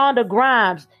Shonda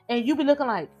Grimes, and you be looking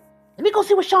like, let me go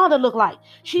see what Shonda look like.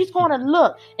 She's going to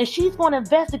look and she's going to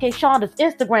investigate Shonda's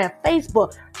Instagram,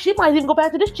 Facebook. She might even go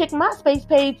back to this chick MySpace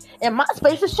page, and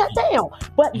MySpace is shut down.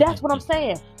 But that's what I'm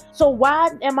saying. So why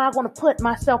am I going to put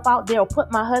myself out there or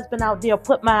put my husband out there or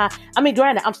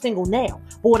granted, I'm single now.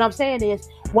 But what I'm saying is,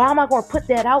 why am I going to put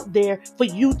that out there for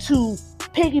you to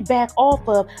piggyback off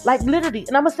of? Like literally,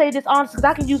 and I'm going to say this honestly because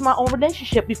I can use my own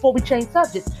relationship before we change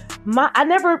subjects. I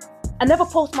never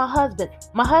post my husband.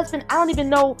 My husband, I don't even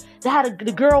know how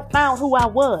the girl found who I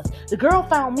was. The girl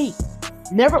found me.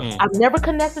 I've never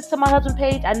connected to my husband's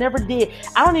page. I never did.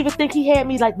 I don't even think he had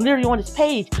me like literally on his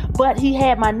page, but he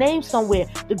had my name somewhere.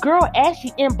 The girl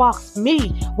actually inboxed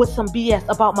me with some BS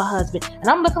about my husband. And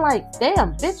I'm looking like,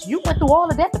 damn, bitch, you went through all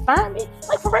of that to find me?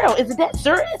 Like, for real, is it that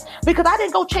serious? Because I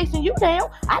didn't go chasing you down.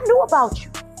 I knew about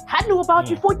you. I knew about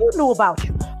you before you knew about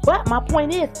you. But my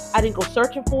point is, I didn't go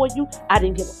searching for you. I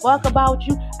didn't give a fuck about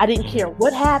you. I didn't care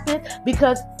what happened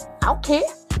because I don't care.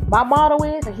 My motto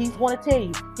is, and he's going to tell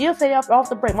you, he'll say off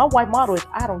the break, my wife motto is,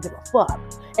 I don't give a fuck.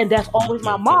 And that's always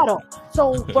my motto.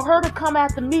 So for her to come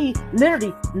after me,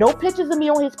 literally, no pictures of me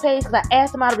on his page because I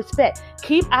asked him out of respect.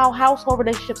 Keep our household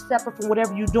relationship separate from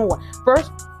whatever you're doing.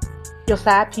 First, your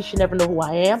side piece should never know who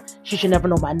I am. She should never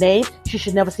know my name. She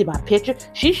should never see my picture.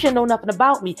 She should know nothing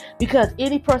about me because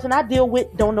any person I deal with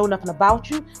don't know nothing about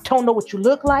you, don't know what you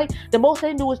look like. The most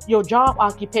they knew is your job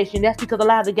occupation. That's because a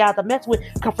lot of the guys I mess with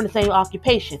come from the same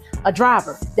occupation, a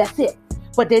driver. That's it.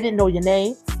 But they didn't know your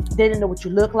name. They didn't know what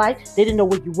you look like. They didn't know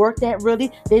where you worked at really.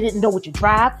 They didn't know what you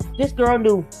drive. This girl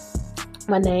knew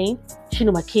my name. She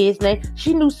knew my kid's name.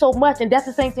 She knew so much. And that's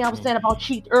the same thing I was saying about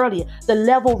cheat earlier. The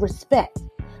level of respect.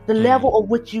 The level of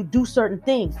which you do certain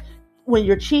things. When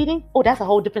you're cheating, that's a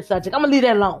whole different subject. I'm going to leave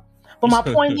that alone. But my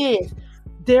point is,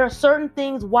 there are certain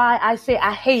things why I say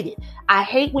I hate it. I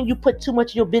hate when you put too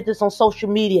much of your business on social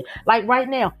media. Like right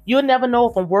now, you'll never know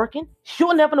if I'm working.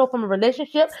 You'll never know if I'm in a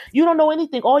relationship. You don't know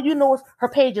anything. All you know is her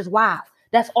page is wild.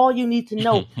 That's all you need to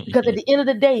know. Because at the end of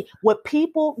the day, what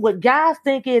guys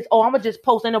think is, I'm going to just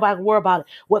post, ain't nobody can worry about it.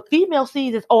 What female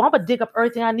sees is, I'm going to dig up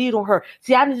everything I need on her.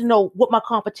 See, I need to know what my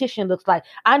competition looks like.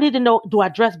 I need to know, do I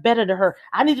dress better than her?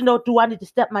 I need to know, do I need to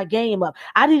step my game up?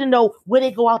 I need to know where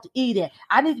they go out to eat at.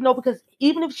 I need to know because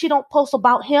even if she don't post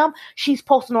about him, she's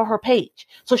posting on her page.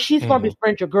 So she's going to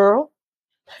befriend your girl.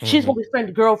 She's going to befriend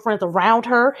the girlfriends around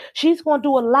her. She's going to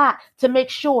do a lot to make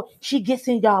sure she gets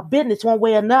in y'all business one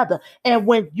way or another. And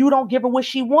when you don't give her what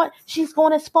she wants, she's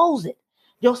going to expose it.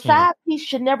 Your side piece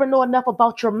should never know enough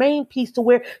about your main piece to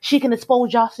where she can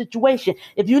expose y'all situation.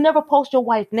 If you never post your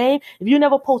wife's name, if you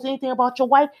never post anything about your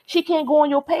wife, she can't go on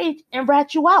your page and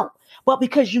rat you out. But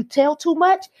because you tell too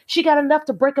much, she got enough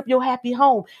to break up your happy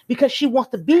home because she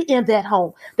wants to be in that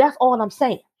home. That's all I'm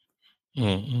saying.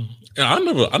 Yeah,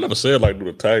 I never said like do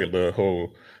the tagging, the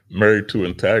whole married to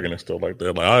and tagging and stuff like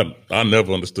that. Like I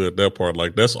never understood that part.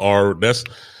 Like that's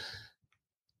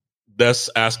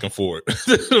asking for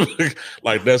it.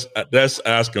 Like that's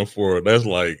asking for it. That's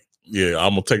like, yeah, I'm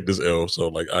gonna take this L. So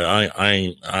like I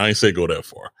ain't say go that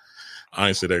far. I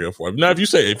ain't say that go far. Now if you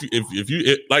say if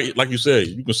you like you said,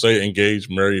 you can say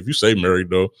engaged, married. If you say married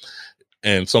though,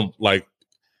 and some like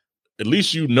at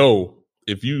least you know.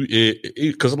 If you,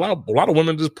 because a lot of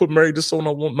women just put married just so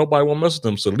nobody won't mess with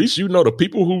them. So at least you know the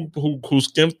people who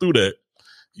skim through that.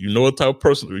 You know what type of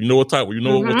person. You know what type. You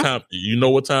know what time. You know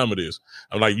what time it is.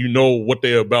 I'm like, you know what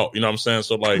they're about. You know what I'm saying.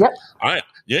 So like,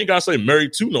 you ain't gotta say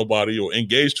married to nobody or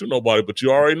engaged to nobody, but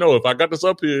you already know if I got this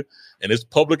up here and it's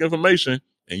public information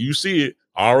and you see it,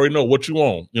 I already know what you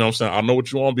want. You know what I'm saying. I know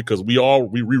what you want because we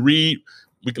read.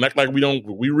 We can act like we don't.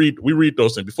 We read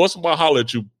those things before somebody holler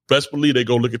at you. Best believe they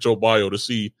go look at your bio to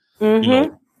see, you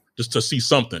know, just to see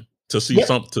something, to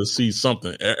see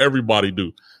something. Everybody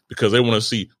do because they want to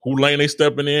see who lane they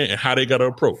stepping in and how they got to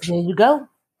approach. There you go.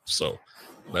 So,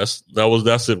 That's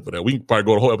it for that. We can probably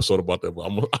go a whole episode about that, but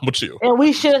I'm gonna chill. And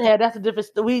we should have. That's a different.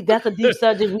 That's a deep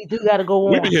subject. We do got to go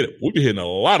on. We be hitting a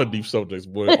lot of deep subjects,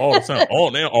 boy, all the time,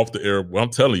 on and off the air. Boy, I'm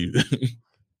telling you.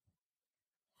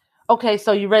 Okay,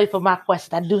 so you ready for my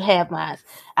question? I do have mine.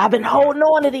 I've been holding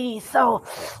on to these, so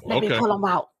let me pull them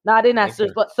out. No, they're not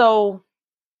serious, but so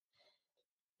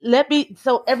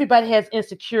everybody has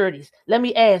insecurities. Let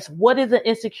me ask, what is an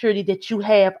insecurity that you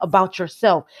have about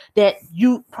yourself that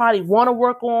you probably want to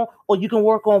work on or you can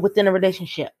work on within a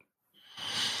relationship?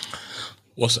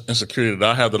 What's the insecurity that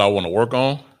I have that I want to work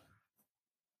on?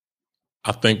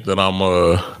 I think that I'm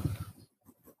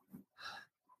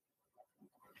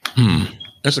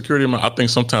insecurity. I think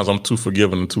sometimes I'm too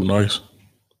forgiving and too nice.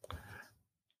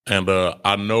 And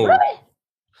I know, really?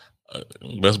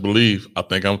 Best believe, I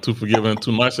think I'm too forgiving and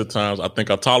too nice at times. I think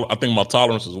my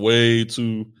tolerance is way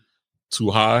too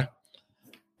high.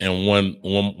 And once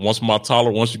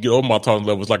you get over my tolerance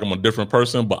level, it's like I'm a different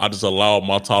person. But I just allowed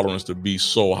my tolerance to be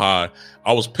so high.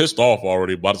 I was pissed off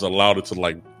already, but I just allowed it to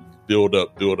like build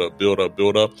up.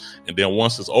 And then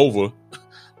once it's over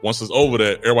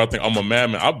that, everybody think I'm a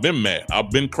madman. I've been mad.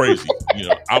 I've been crazy. You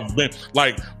know, I've been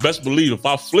like, best believe if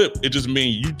I flip, it just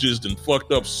means you just done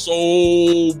fucked up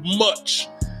so much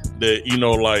that, you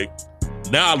know, like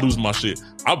now I lose my shit.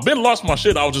 I've been lost my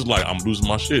shit. I was just like, I'm losing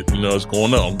my shit. You know, it's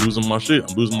going up. I'm losing my shit.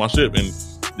 And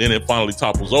then it finally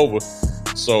topples over.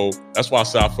 So that's why I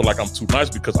say I feel like I'm too nice,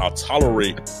 because I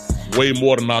tolerate way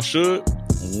more than I should.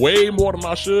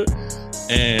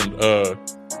 And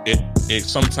it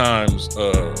sometimes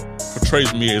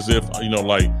portrays me as if, you know,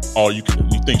 like, oh, you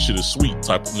think shit is sweet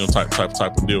type of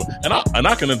deal. And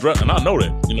I can address, and I know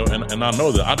that, you know, and I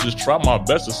know that I just try my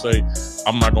best to say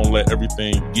I'm not gonna let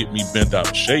everything get me bent out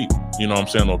of shape. You know what I'm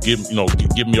saying? Or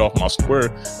get me off my square.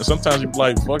 And sometimes you be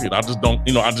like, fuck it, I just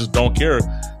don't care.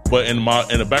 But in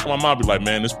the back of my mind, I be like,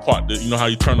 man, this pot, you know how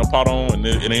you turn the pot on and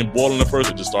it ain't boiling at first,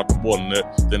 it just starts to boil, and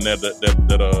then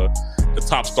the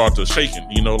top starts to shaking,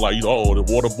 you know, like, oh, the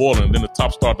water boiling, and then the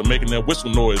top starts to making that whistle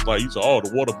noise, like, you say, oh,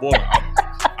 the water boiling.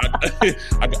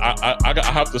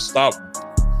 I have to stop,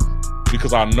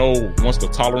 because I know once the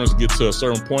tolerance gets to a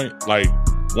certain point, like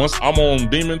once I'm on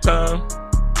demon time,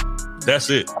 that's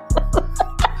it.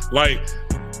 Like,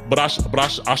 but I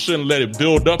shouldn't let it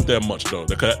build up that much though.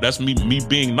 That's me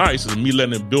being nice, and me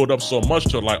letting it build up so much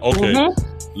to like, okay,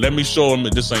 let me show them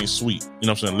that this ain't sweet. You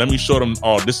know what I'm saying? Let me show them,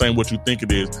 oh, this ain't what you think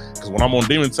it is. Because when I'm on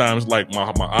demon time, it's like my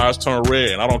eyes turn red,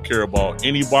 and I don't care about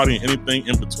anybody and anything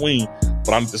in between.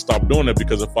 But I need to stop doing that,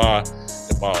 because if I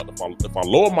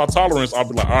lower my tolerance, I'll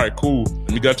be like, all right, cool.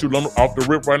 Let me get you off the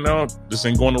rip right now. This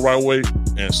ain't going the right way,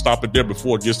 and stop it there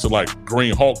before it gets to like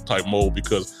Green Hulk type mode.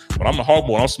 Because when I'm in Hulk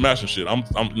mode, I'm smashing shit. I'm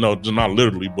no, just not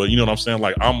literally, but you know what I'm saying.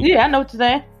 Like I know what you're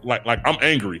saying. Like I'm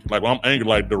angry. Like when I'm angry,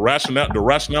 like the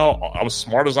rationale. I'm as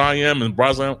smart as I am and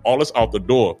bright as I am, all this out the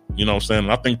door. You know what I'm saying?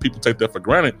 And I think people take that for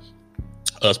granted.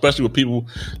 Especially with people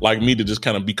like me to just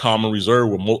kind of be calm and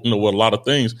reserved with, with a lot of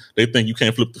things. They think you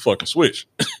can't flip the fucking switch.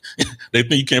 They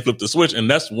think you can't flip the switch. And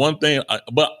that's one thing.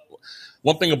 But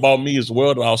one thing about me as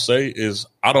well that I'll say is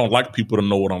I don't like people to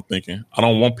know what I'm thinking. I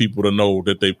don't want people to know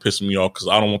that they piss me off, because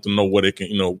I don't want to know what they can,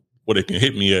 what they can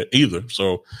hit me at either.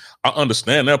 So I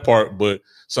understand that part, but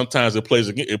sometimes it plays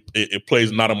again. It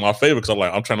plays not in my favor, because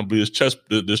I'm trying to be this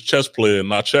chess player,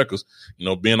 not checkers.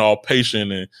 Being all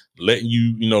patient and letting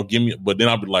you, give me. But then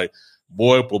I'll be like,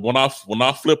 boy. But when I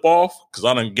flip off, because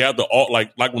I done gather all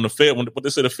like when the Fed, what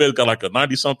they say, the Fed got like a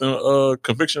 90-something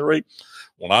conviction rate.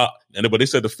 But they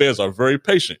said the Feds are very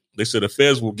patient. They said the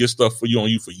Feds will get stuff for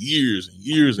you for years and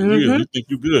years and years. And you think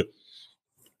you're good.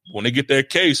 When they get that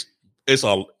case, it's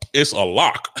a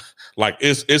lock. Like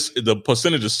it's the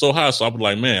percentage is so high. So I'll be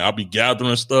like, man, I'll be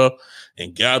gathering stuff.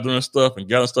 When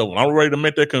I'm ready to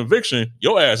make that conviction,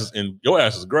 your ass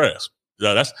is grass.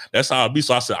 Yeah, that's how it be.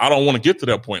 So I said, I don't want to get to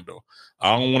that point though.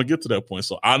 I don't want to get to that point.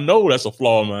 So I know that's a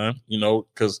flaw, man,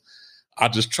 because I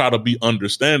just try to be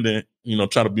understanding,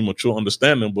 try to be mature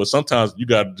understanding. But sometimes you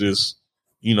got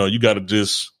to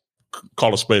just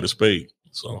call a spade a spade.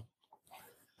 So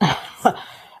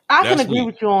I can agree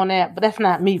with you on that, but that's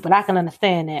not me. But I can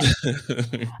understand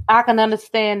that. I can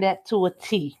understand that to a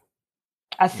T.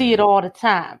 I see it all the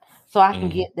time, so I can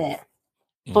get that.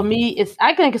 For me, it's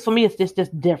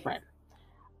just different.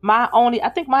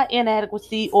 I think my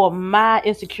inadequacy or my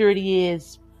insecurity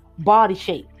is body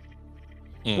shape.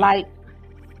 Like,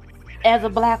 as a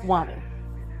black woman,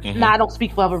 now I don't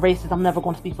speak for other races. I'm never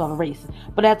going to speak for other races.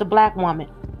 But as a black woman,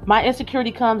 my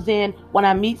insecurity comes in when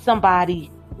I meet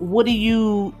somebody. What are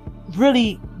you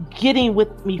really getting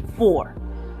with me for?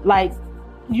 Like,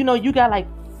 you got like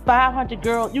 500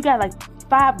 girls. You got like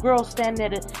 5 girls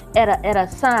standing at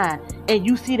a sign, and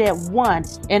you see that one,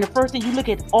 and the first thing you look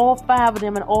at all 5 of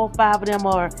them, and all 5 of them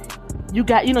are, you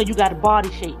got a body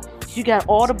shape. You got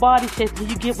all the body shapes, and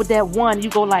you get with that one, you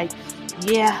go like,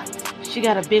 yeah, she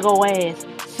got a big old ass.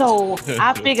 So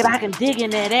I figured I can dig in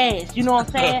that ass. You know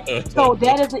what I'm saying? So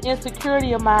that is an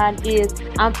insecurity of mine. Is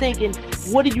I'm thinking,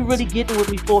 what are you really getting with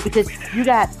me for? Because you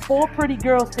got 4 pretty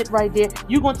girls sitting right there.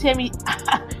 You gonna tell me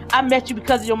I met you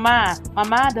because of your mind? My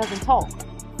mind doesn't talk.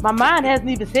 My mind hasn't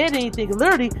even said anything.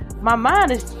 Literally, my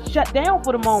mind is shut down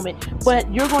for the moment.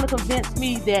 But you're gonna convince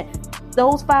me that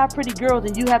those 5 pretty girls,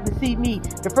 and you have to see me.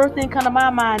 The first thing come to my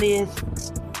mind is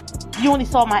you only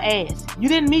saw my ass. You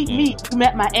didn't meet me. You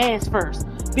met my ass first.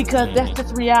 Because that's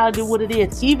just reality of what it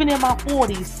is. Even in my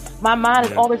 40s, my mind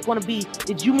is always going to be,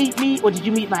 did you meet me or did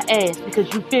you meet my ass?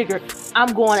 Because you figure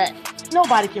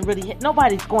nobody's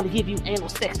going to give you anal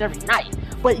sex every night.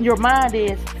 But your mind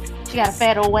is, she got a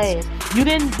fat old ass. You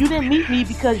didn't meet me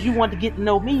because you wanted to get to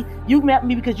know me. You met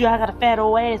me because I got a fat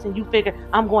old ass and you figure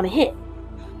I'm going to hit.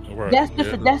 Right. That's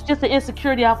just the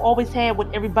insecurity I've always had with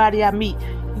everybody I meet.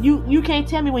 You can't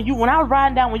tell me when you was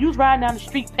riding down the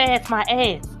street past my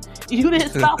ass. You didn't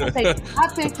stop and say, I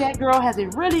think that girl has a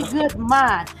really good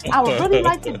mind. I would really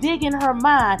like to dig in her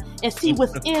mind and see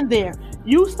what's in there.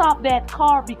 You stopped that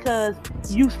car because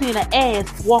you seen an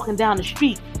ass walking down the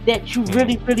street that you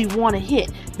really, really want to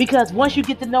hit. Because once you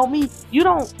get to know me,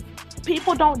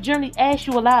 people don't generally ask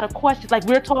you a lot of questions. Like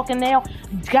we're talking now,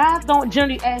 guys don't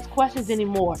generally ask questions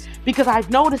anymore. Because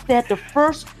I've noticed that the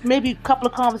first maybe couple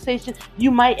of conversations, you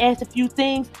might ask a few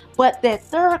things, but that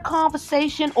third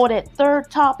conversation or that third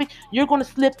topic, you're going to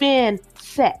slip in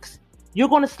sex. You're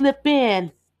going to slip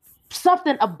in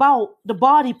something about the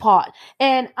body part.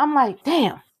 And I'm like,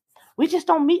 damn. We just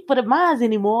don't meet for the minds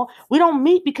anymore. We don't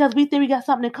meet because we think we got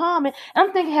something in common. And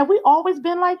I'm thinking, have we always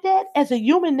been like that as a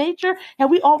human nature? Have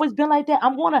we always been like that?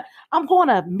 I'm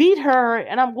gonna meet her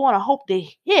and I'm gonna hope to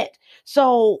hit.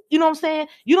 So you know what I'm saying?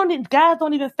 Guys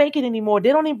don't even fake it anymore. They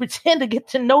don't even pretend to get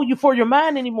to know you for your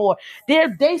mind anymore.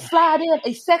 They slide in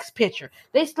a sex picture.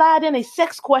 They slide in a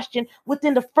sex question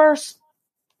within the first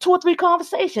 2 or 3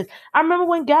 conversations. I remember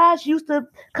when guys used to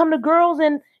come to girls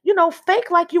and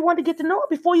fake like you wanted to get to know her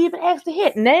before you even asked to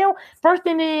hit. Now, first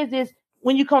thing is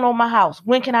when you come to my house,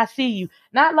 when can I see you?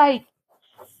 Not like,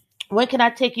 when can I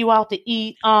take you out to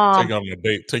eat? Take you on a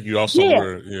date, take you out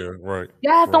somewhere. Yeah, right.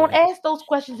 Guys don't ask those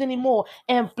questions anymore.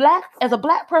 And as a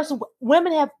black person,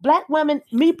 black women,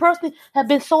 me personally, have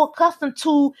been so accustomed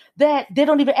to that they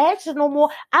don't even ask it no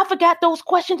more. I forgot those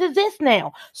questions exist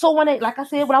now. So when like I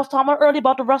said, when I was talking about earlier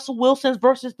about the Russell Wilsons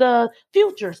versus the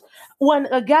Futures, when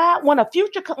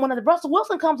the Russell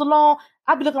Wilson comes along,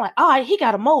 I'll be looking like, all right, he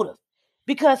got a motive.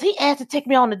 Because he asked to take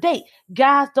me on a date.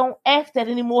 Guys don't ask that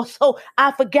anymore, so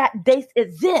I forgot dates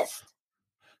exist.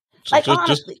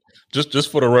 Honestly.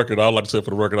 Just for the record, I'd like to say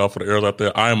for the record, out for the heirs out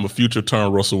there, I am a future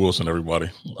turned Russell Wilson, everybody.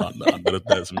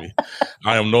 That's me.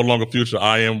 I am no longer future.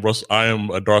 I am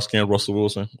a dark-skinned Russell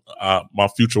Wilson. My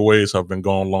future ways have been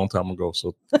gone a long time ago,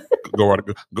 so go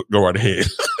right ahead.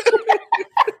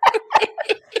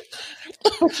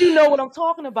 But you know what I'm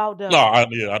talking about, though. No, I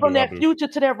do. From that Future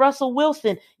to that Russell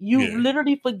Wilson, you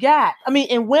literally forgot. I mean,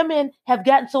 and women have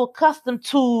gotten so accustomed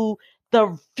to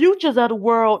the Futures of the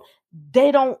world,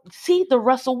 they don't see the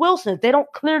Russell Wilsons. They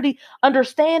don't clearly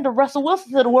understand the Russell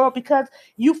Wilsons of the world because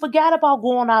you forgot about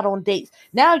going out on dates.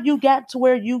 Now you got to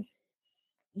where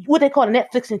what they call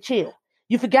Netflix and chill.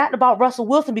 You forgotten about Russell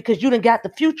Wilson because you done got the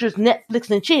Futures, Netflix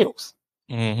and chills.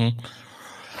 Mm-hmm.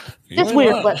 It's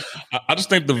weird, but I just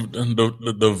think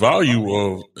the value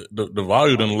of the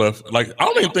value done left. Like, I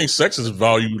don't even think sex is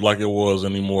valued like it was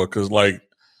anymore. Because like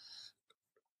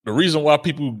the reason why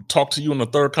people talk to you in the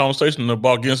third conversation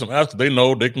about getting some ass, they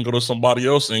know they can go to somebody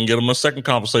else and get them a second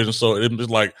conversation. So it's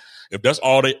like if that's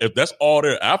all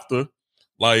they're after,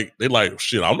 like they like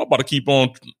shit. I'm not about to keep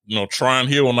on trying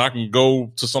here when I can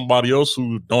go to somebody else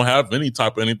who don't have any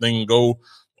type of anything and go.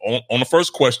 On the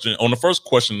first question, and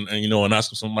and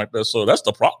ask them something like that. So that's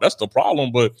the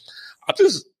problem. But I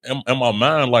just in my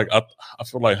mind, like I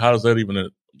feel like how is that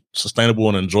even sustainable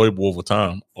and enjoyable over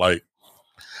time? Like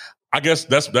I guess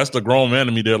that's the grown man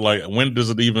in me. That like when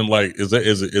does it even like is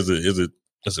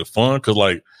it fun? Because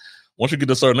like once you get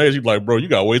to a certain age, you're like, bro, you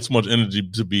got way too much energy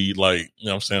to be like, you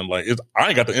know what I'm saying? Like I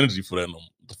ain't got the energy for that no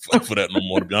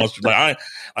more. To be honest with you, like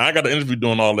I ain't got the energy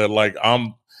doing all that. Like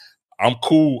I'm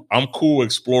cool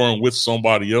exploring with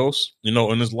somebody else,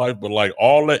 in this life, but like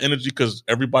all that energy, because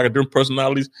everybody got different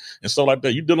personalities and stuff like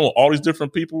that. You dealing with all these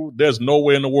different people. There's no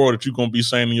way in the world that you're going to be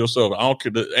saying to yourself, I don't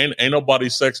care. Ain't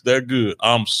nobody's sex that good.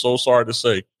 I'm so sorry to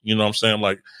say, you know what I'm saying?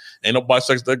 Like, ain't nobody's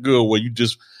sex that good where you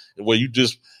just where you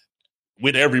just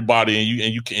with everybody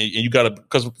and you got to,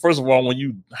 because first of all, when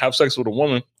you have sex with a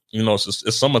woman, you know,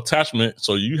 it's some attachment.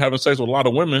 So you having sex with a lot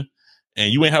of women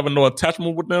and you ain't having no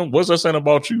attachment with them. What's that saying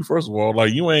about you? First of all,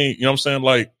 like you ain't, you know what I'm saying?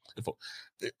 Like,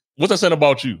 what's that saying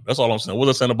about you? That's all I'm saying. What's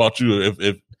that saying about you?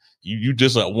 If you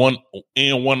just one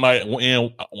night,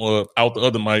 out the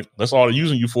other night, that's all they're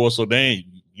using you for. So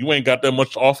you ain't got that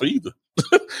much to offer either.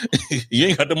 You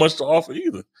ain't got that much to offer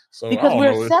either. So because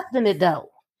we're accepting it though.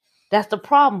 That's the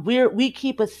problem. We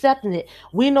keep accepting it.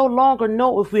 We no longer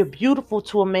know if we're beautiful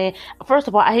to a man. First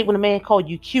of all, I hate when a man called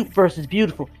you cute versus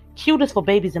beautiful. Cute is for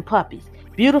babies and puppies.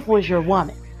 Beautiful is your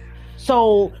woman.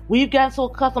 So we've gotten so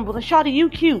accustomed with, shawty, you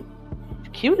cute.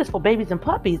 Cute is for babies and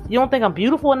puppies. You don't think I'm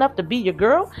beautiful enough to be your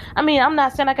girl? I mean, I'm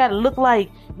not saying I gotta look like,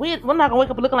 we're not gonna wake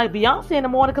up looking like Beyonce in the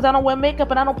morning because I don't wear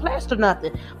makeup and I don't plaster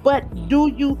nothing. But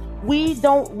we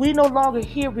no longer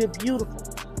hear we're beautiful.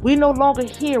 We no longer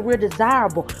hear we're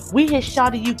desirable. We hear,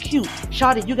 shawty, you cute.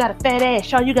 Shawty, you got a fat ass.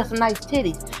 Shawty, you got some nice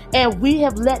titties. And we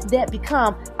have let that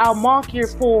become our marker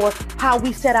for how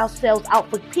we set ourselves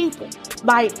out for people.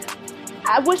 Like,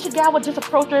 I wish a guy would just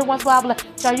approach her once in a while, like,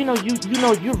 shawty, you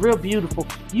know, you're real beautiful.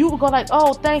 You would go like,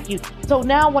 oh, thank you. So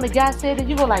now when a guy said that,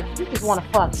 you go like, you just want to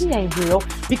fuck. He ain't real.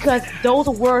 Because those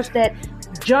are words that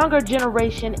younger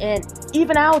generation and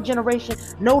even our generation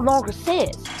no longer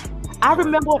says. I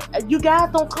remember you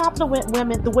guys don't compliment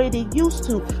women the way they used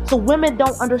to. So women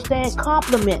don't understand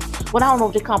compliments. Well, I don't know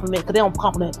if they compliment because they don't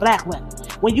compliment black women.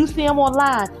 When you see them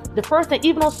online, the first thing,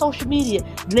 even on social media,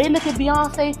 they look at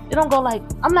Beyonce, they don't go like,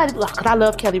 I'm not, because I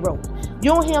love Kelly Rowland.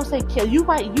 You don't hear them say, you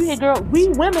hear girl, we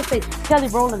women say, Kelly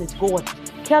Rowland is gorgeous.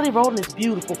 Kelly Rowland is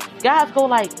beautiful. Guys go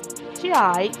like, she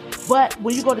all right. But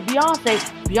when you go to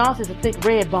Beyonce's a thick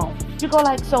red bone. You go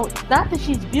like, so not that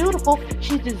she's beautiful,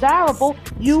 she's desirable.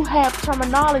 You have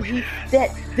terminology that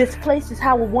displaces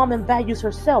how a woman values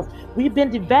herself. We've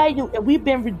been devalued and we've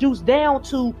been reduced down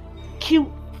to cute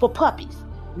for puppies,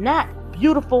 not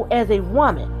beautiful as a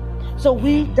woman. So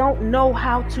we don't know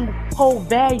how to hold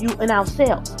value in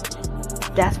ourselves.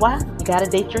 That's why you gotta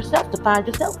date yourself to find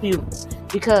yourself beautiful.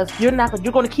 Because you're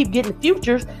going to keep getting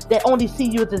futures that only see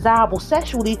you as desirable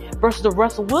sexually versus the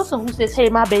Russell Wilson who says, hey,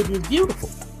 my baby is beautiful.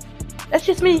 That's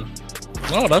just me.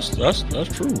 No, that's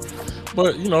true.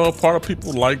 But, you know, a part of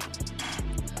people like,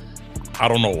 I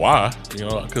don't know why, you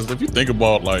know, because if you think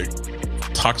about like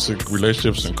toxic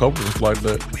relationships and couples like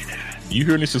that, you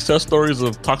hear any success stories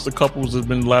of toxic couples that have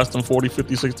been lasting 40,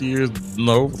 50, 60 years?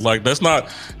 No, like that's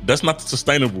not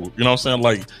sustainable. You know what I'm saying?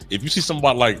 Like if you see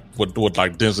somebody like with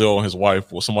like Denzel and his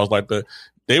wife or somebody like that,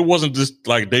 they wasn't just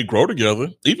like they grow together.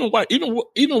 Even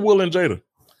Will and Jada.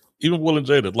 Even Will and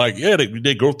Jada. Like, yeah,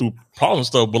 they go through problems and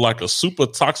stuff, but like a super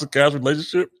toxic ass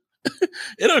relationship,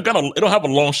 it don't have a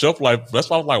long shelf life. That's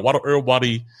why I was like,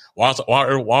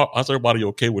 why is everybody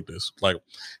okay with this? Like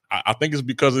I think it's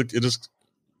because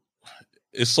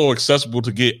it's so accessible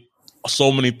to get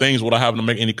so many things without having to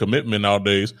make any commitment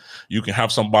nowadays. You can have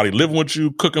somebody living with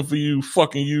you, cooking for you,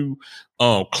 fucking you,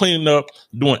 cleaning up,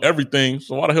 doing everything.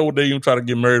 So why the hell would they even try to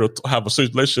get married or have a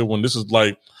serious relationship when this is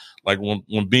like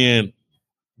when being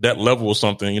that level or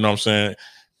something, you know what I'm saying?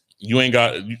 You ain't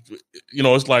got, you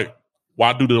know, it's like,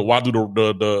 why do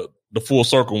the full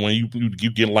circle when you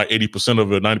getting like 80%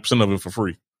 of it, 90% of it for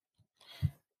free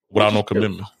without no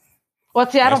commitment? Well,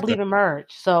 see, I don't believe in marriage.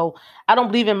 So I don't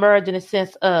believe in marriage in the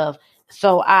sense of,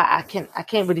 so I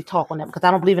can't really talk on that because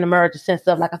I don't believe in the marriage in the sense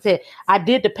of, like I said, I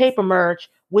did the paper merge,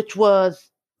 which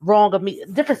was wrong of me.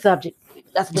 Different subject.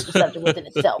 That's a different subject within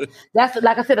itself. That's,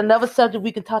 like I said, another subject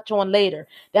we can touch on later.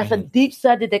 That's a deep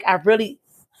subject that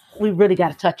we really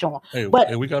got to touch on. Hey,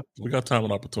 we got time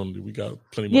and opportunity. We got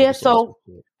plenty more. Yeah, so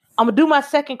I'm going to do my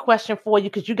second question for you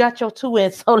because you got your two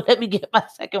in. So let me get my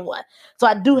second one. So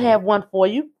I do have one for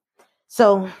you.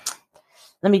 So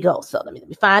let me go. So let me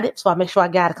find it. So I make sure I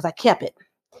got it because I kept it.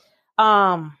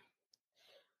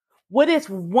 What is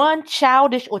one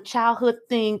childish or childhood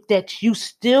thing that you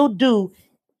still do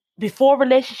before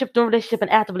relationship, during relationship,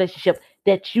 and after relationship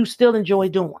that you still enjoy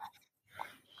doing?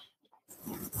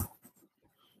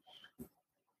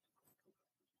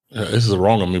 Yeah, this is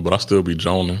wrong on me, but I still be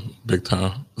joning big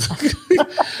time.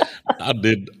 I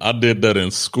did that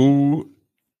in school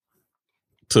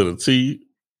to the T.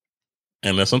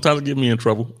 And then sometimes it get me in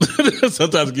trouble.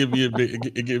 Sometimes it get me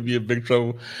in big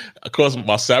trouble. Of course,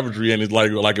 my savagery, and it's like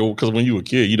because when you a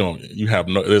kid,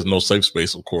 there's no safe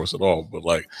space, of course, at all. But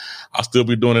like, I still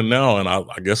be doing it now, and I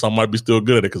guess I might be still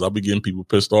good at it because I'll be getting people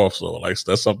pissed off. So like,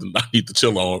 that's something I need to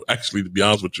chill on. Actually, to be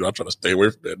honest with you, I try to stay away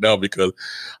from that now because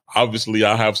obviously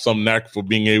I have some knack for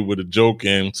being able to joke,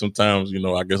 and sometimes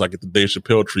I guess I get the Dave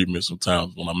Chappelle treatment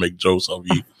sometimes when I make jokes.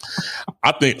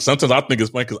 Sometimes I think it's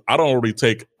funny because I don't really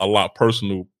take a lot personal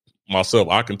myself.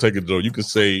 I can take a joke. You can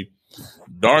say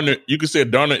darn it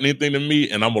anything to me,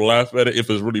 and I'm gonna laugh at it if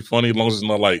it's really funny, as long as it's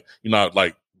not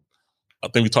like I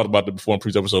think we talked about that before in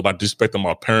previous episodes, like disrespecting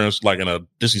my parents like in a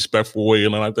disrespectful way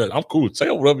and like that. I'm cool. Say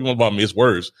whatever you want about me. It's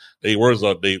words. They go in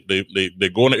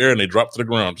the air and they drop to the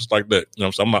ground just like that. You know what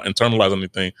I'm saying? I'm not internalizing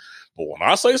anything. But when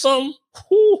I say something,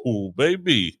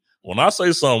 baby, when I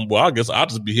say something, well, I guess I'll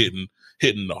just be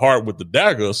hitting the heart with the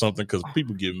dagger or something because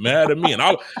people get mad at me, and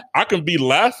I can be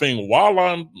laughing while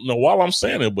I'm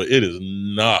saying it, but it is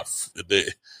not.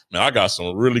 Man, I got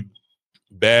some really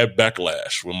bad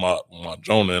backlash with my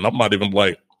Jonah, and I'm not even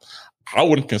like, I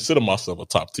wouldn't consider myself a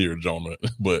top tier Jonah,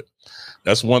 but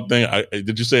that's one thing.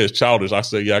 Did you say it's childish? I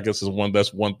say, yeah, I guess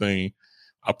that's one thing.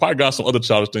 I probably got some other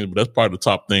childish things, but that's probably the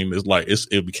top thing. Is like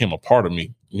it became a part of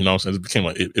me. You know what I'm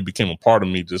saying? It became a part of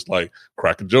me, just like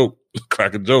crack a joke.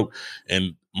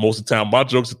 And most of the time, my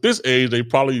jokes at this age, they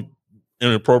probably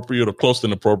inappropriate or close to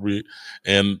inappropriate,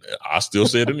 and I still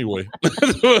say it anyway.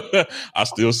 I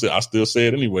still say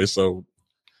it anyway. So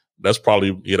that's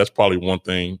probably one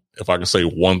thing. If I can say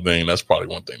one thing, that's probably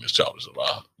one thing that's childish.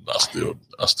 I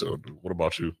still do. What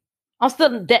about you?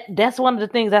 That's one of the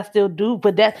things I still do,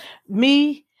 but that's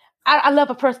me. I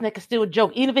love a person that can still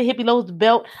joke. Even if it hit below the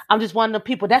belt, I'm just one of the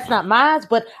people. That's not mine,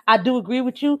 but I do agree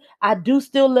with you. I do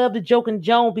still love the joke and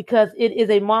Joan because it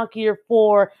is a marker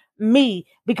for me.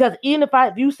 Because even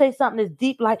if you say something that's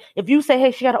deep, like if you say,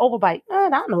 hey, she got an overbite, I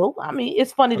don't know. I mean,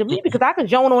 it's funny to me because I can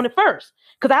Joan on it first.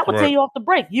 Because I would tell you off the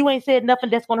break, you ain't said nothing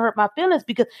that's going to hurt my feelings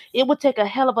because it would take a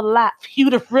hell of a lot for you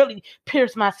to really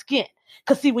pierce my skin.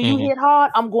 Because see, when you hit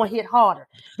hard, I'm going to hit harder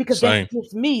because that's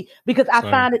just me. Because I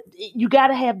find it, you got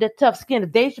to have that tough skin.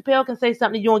 If Dave Chappelle can say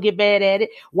something, you don't get bad at it.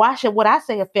 Why should what I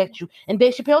say affect you? And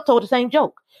Dave Chappelle told the same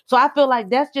joke. So I feel like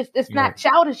it's not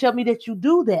childish of me that you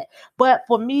do that. But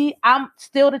for me, I'm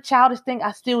still the childish thing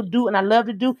I still do and I love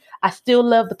to do. I still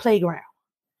love the playground.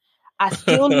 I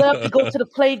still love to go to the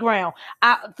playground.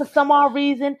 For some odd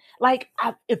reason, like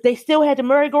if they still had the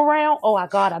merry-go-round, oh my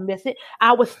God, I miss it.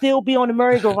 I would still be on the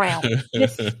merry-go-round,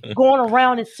 just going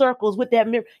around in circles with that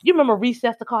mirror. You remember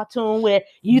Recess, the cartoon, where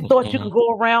you thought you could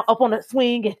go around up on a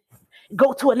swing and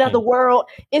go to another world?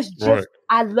 It's just,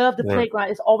 I love the playground.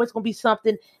 It's always going to be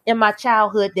something in my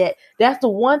childhood that's the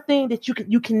one thing that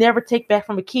you can never take back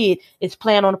from a kid is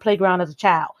playing on the playground as a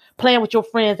child, playing with your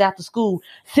friends after school,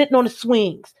 sitting on the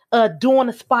swings, doing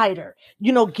a spider,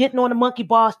 getting on the monkey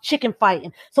bars, chicken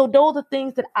fighting. So those are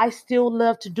things that I still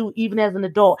love to do even as an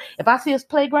adult. If I see a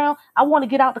playground, I want to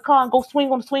get out the car and go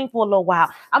swing on the swing for a little while.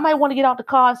 I might want to get out the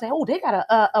car and say, oh, they got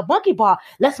a monkey bar.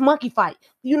 Let's monkey fight.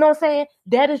 You know what I'm saying?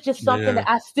 That is just something that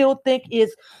I still think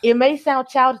it may sound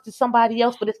childish to somebody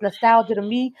else, but it's nostalgia to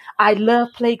me. I love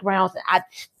playgrounds.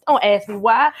 Don't ask me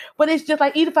why, but it's just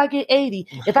like, even if I get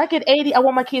 80, I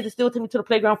want my kids to still take me to the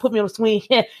playground, put me on the swing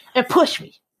and push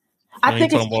me. I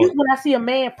think it's cute when I see a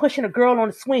man pushing a girl on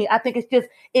the swing. I think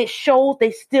it shows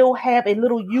they still have a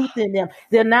little youth in them.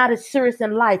 They're not as serious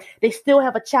in life. They still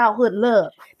have a childhood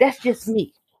love. That's just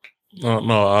me.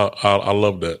 No, I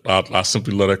love that. I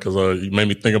simply love that because you made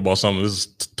me think about something. This is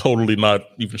totally not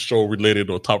even show related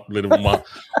or top related with my,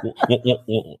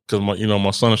 because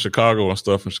my son in Chicago and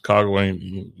stuff. In Chicago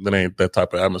ain't that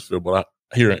type of atmosphere. But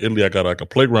here in Italy, I got like a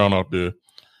playground out there.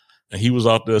 And he was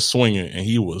out there swinging, and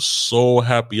he was so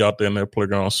happy out there in that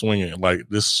playground swinging, like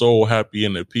just so happy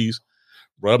in that piece,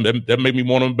 bro. That made me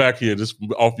want him back here, just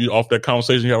off that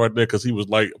conversation you had right there, because he was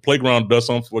like, playground does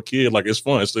something for a kid, like it's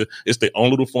fun. It's their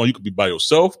own little fun. You could be by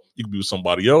yourself, you could be with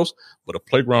somebody else, but a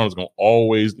playground is gonna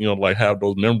always, like have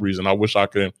those memories. And I wish I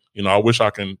can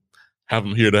have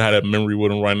him here to have that memory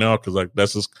with him right now, because like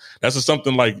that's just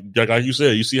something like you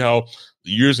said. You see how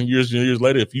years and years and years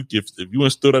later, if you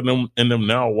instilled in them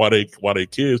now while they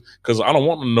kids, because I don't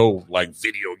want to know like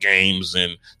video games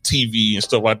and TV and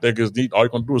stuff like that, because all you're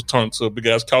gonna do is turn into a big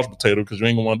ass couch potato because you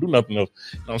ain't gonna want to do nothing else.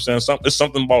 You know what I'm saying? It's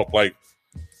something about like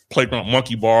playground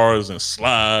monkey bars and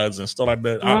slides and stuff like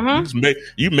that.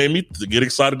 You made me get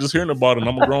excited just hearing about it. And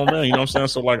I'm a grown man, you know what I'm saying?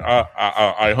 So like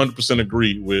I 100%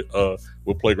 agree with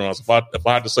with playgrounds. If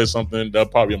I had to say something,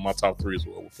 that'd probably be in my top 3 as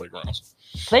well with playgrounds.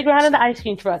 Playground and the ice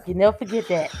cream truck. You never forget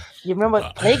that. You remember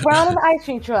playground and the ice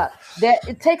cream truck. That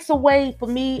it takes away for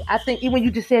me. I think even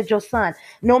you just said your son.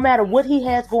 No matter what he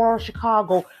has going on in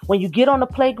Chicago, when you get on the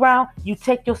playground, you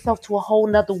take yourself to a whole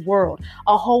nother world,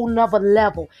 a whole nother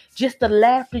level. Just the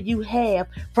laughter you have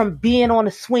from being on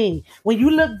a swing. When you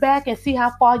look back and see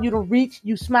how far you done reached,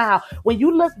 you smile. When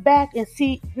you look back and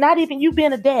see, not even you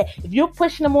being a dad, if you're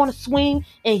pushing him on a swing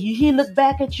and he look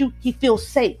back at you, he feels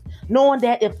safe. Knowing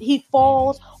that if he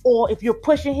falls or if you're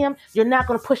pushing him, you're not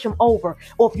going to push him over.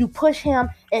 Or if you push him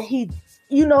and he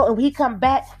come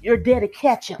back, you're there to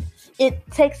catch him. It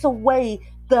takes away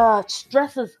the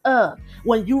stresses of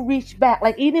when you reach back.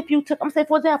 Like even if you took, I'm saying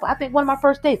for example, I think one of my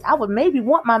first dates, I would maybe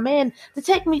want my man to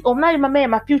take me, or not even my man,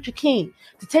 my future king,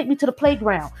 to take me to the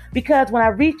playground. Because when I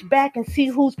reach back and see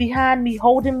who's behind me,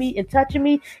 holding me and touching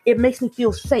me, it makes me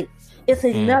feel safe. It's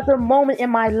another moment in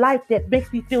my life that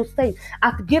makes me feel safe.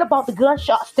 I forget about the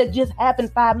gunshots that just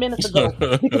happened 5 minutes ago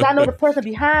because I know the person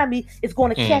behind me is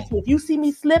going to catch me. If you see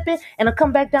me slipping and I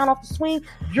come back down off the swing,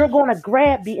 you're going to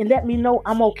grab me and let me know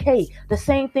I'm okay. The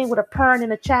same thing with a parent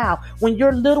and a child. When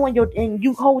you're little and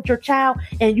you hold your child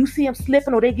and you see them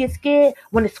slipping or they get scared,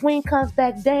 when the swing comes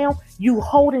back down, you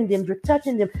holding them, you're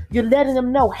touching them, you're letting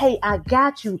them know, hey, I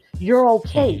got you, you're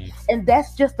okay. And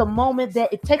that's just a moment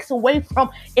that it takes away from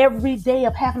every day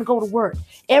of having to go to work,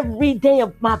 every day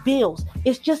of my bills.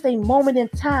 It's just a moment in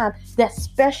time that's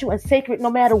special and sacred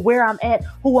no matter where I'm at,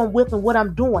 who I'm with, and what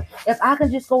I'm doing. If I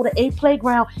can just go to a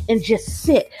playground and just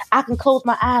sit, I can close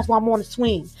my eyes while I'm on the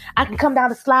swing. I can come down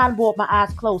the sliding board with my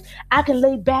eyes closed. I can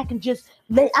lay back and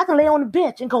I can lay on the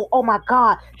bench and go, oh my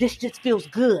God, this just feels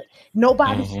good.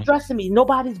 Nobody's stressing me.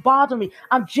 Nobody's bothering me.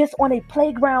 I'm just on a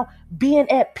playground being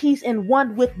at peace and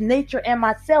one with nature and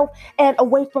myself and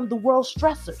away from the world's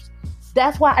stressors.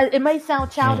 That's why it may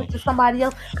sound childish to somebody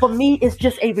else. For me, it's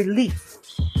just a relief.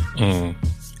 Well,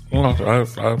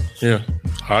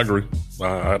 I agree.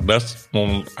 That's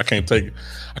one I can't take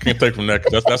from that.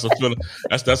 Cause that's a feeling.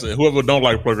 That's whoever don't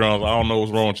like playgrounds. I don't know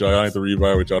what's wrong with y'all. I need to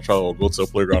reevaluate y'all. Try to go to a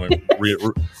playground and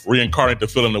reincarnate the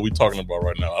feeling that we're talking about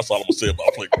right now. That's all I'm gonna say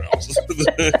about playgrounds.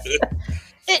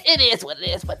 It is what it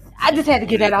is, but I just had to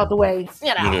get that out the way.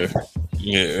 You know.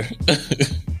 Yeah.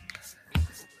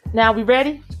 Now we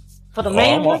ready for the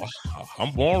main one?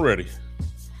 I'm born ready.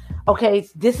 Okay,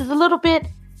 this is a little bit.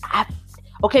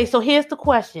 Okay, so here's the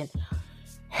question: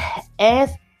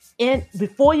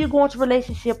 before you go into a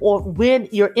relationship or when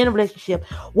you're in a relationship,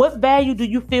 what value do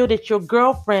you feel that your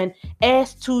girlfriend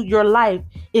adds to your life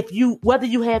whether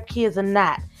you have kids or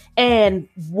not? And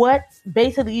what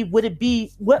basically would it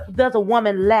be? What does a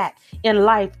woman lack in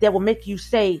life that will make you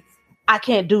say, I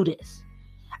can't do this?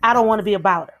 I don't want to be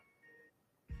about her.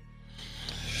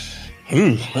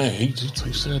 Man, he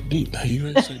said deep.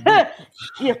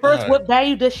 Yeah, first, what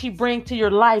value does she bring to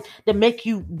your life that make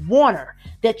you want her?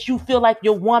 That you feel like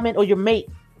your woman or your mate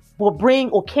will bring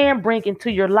or can bring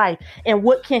into your life? And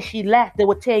what can she lack that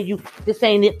will tell you this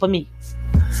ain't it for me?